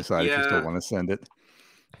 and then decide if you still want to send it.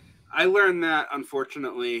 I learned that,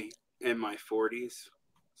 unfortunately, in my 40s.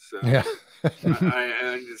 So yeah.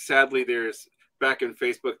 I sadly, there's back in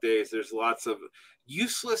Facebook days, there's lots of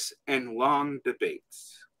useless and long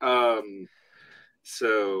debates. And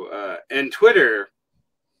Twitter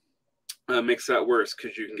makes that worse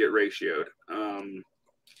because you can get ratioed.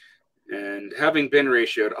 And having been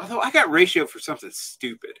ratioed, although I got ratioed for something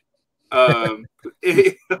stupid. Like,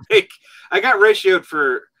 I got ratioed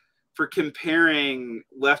for comparing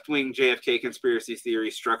left-wing JFK conspiracy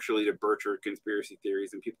theories structurally to Burchard conspiracy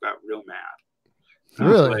theories, and people got real mad.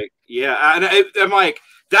 Really? Like, yeah, and I'm like,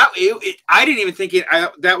 that. I didn't even think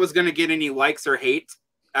that was going to get any likes or hate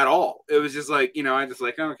at all. It was just like, I just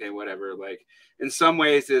like, okay, whatever. Like, in some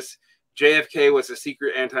ways, this JFK was a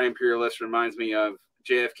secret anti-imperialist reminds me of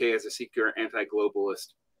JFK as a secret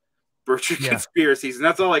anti-globalist. Burchard conspiracies, and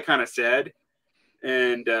that's all I kind of said.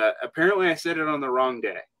 And apparently, I said it on the wrong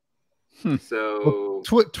day. So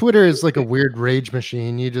Twitter is like a weird rage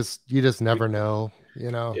machine. You just never know.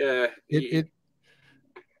 Yeah. It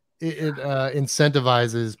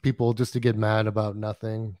incentivizes people just to get mad about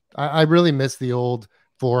nothing. I really miss the old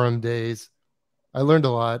forum days. I learned a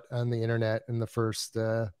lot on the internet in the first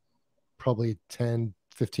probably 10,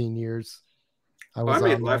 15 years. I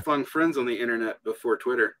made lifelong friends on the internet before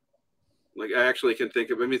Twitter. Like, I actually can think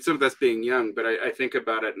of, some of that's being young, but I think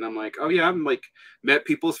about it and I'm like, oh yeah, I'm like met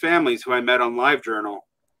people's families who I met on LiveJournal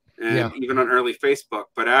and even on early Facebook.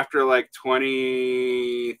 But after like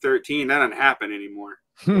 2013, that doesn't happen anymore.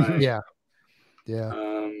 Like, yeah.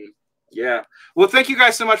 Well, thank you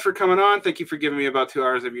guys so much for coming on. Thank you for giving me about 2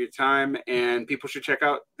 hours of your time, and people should check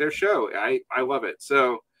out their show. I love it.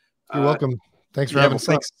 So you're welcome. Thanks for having us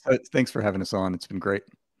on. Thanks for having us on. It's been great.